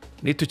where.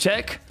 Need to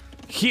check.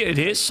 Here it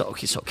is, so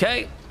he's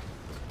okay.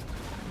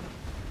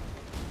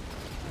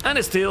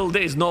 And still,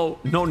 there is no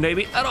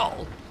navy at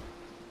all.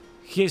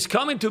 He's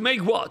coming to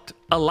make what?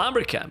 A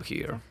lumber camp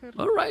here.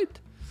 All right.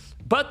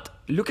 But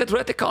look at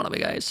red economy,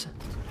 guys.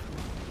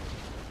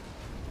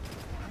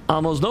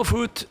 Almost no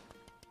food.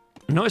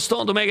 No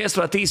stone to make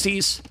extra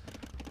TCs.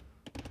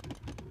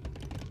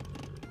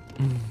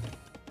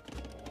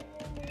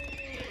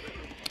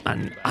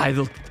 And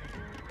idle.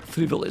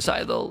 3 villages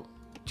idle.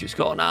 Just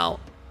go now.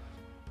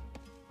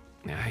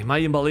 Yeah,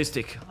 imagine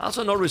ballistic.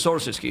 Also no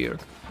resources here.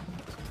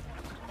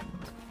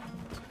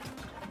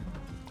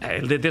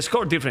 The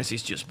score difference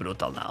is just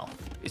brutal now.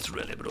 It's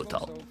really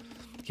brutal.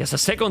 He has a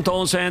second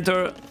town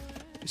center.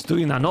 He's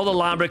doing another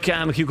lumber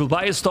camp. He could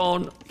buy a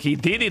stone. He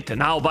did it. And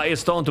now buy a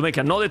stone to make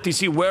another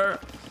TC. Where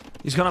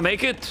he's gonna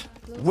make it?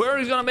 Where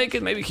he's gonna make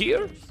it? Maybe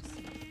here?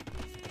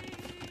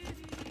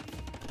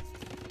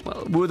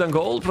 Well, wood and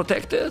gold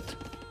protected.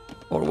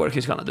 Or where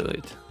he's gonna do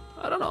it?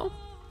 I don't know.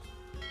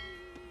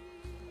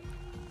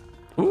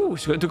 Ooh,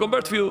 he's going to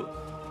convert few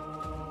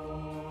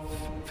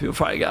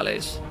fire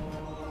galleys.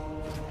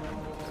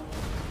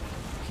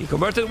 He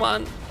converted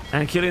one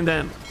and killing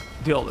them,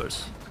 the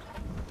others.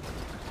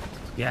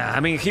 Yeah,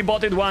 I mean, he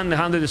bought it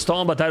 100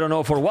 stone, but I don't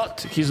know for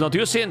what. He's not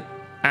using,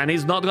 and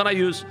he's not gonna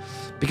use,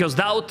 because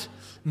DauT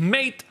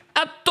made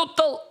a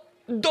total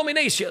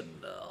domination.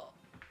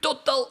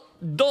 Total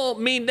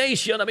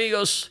domination,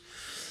 amigos.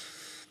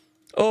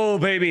 Oh,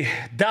 baby.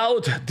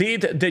 DauT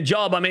did the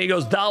job,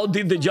 amigos. DauT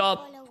did the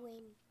job.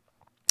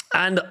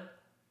 And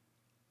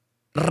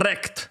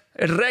wrecked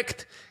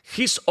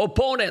his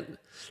opponent.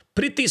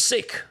 Pretty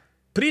sick.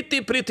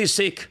 Pretty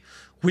sick.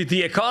 With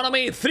the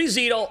economy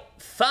 3-0.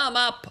 Thumb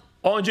up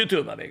on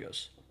YouTube,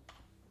 amigos.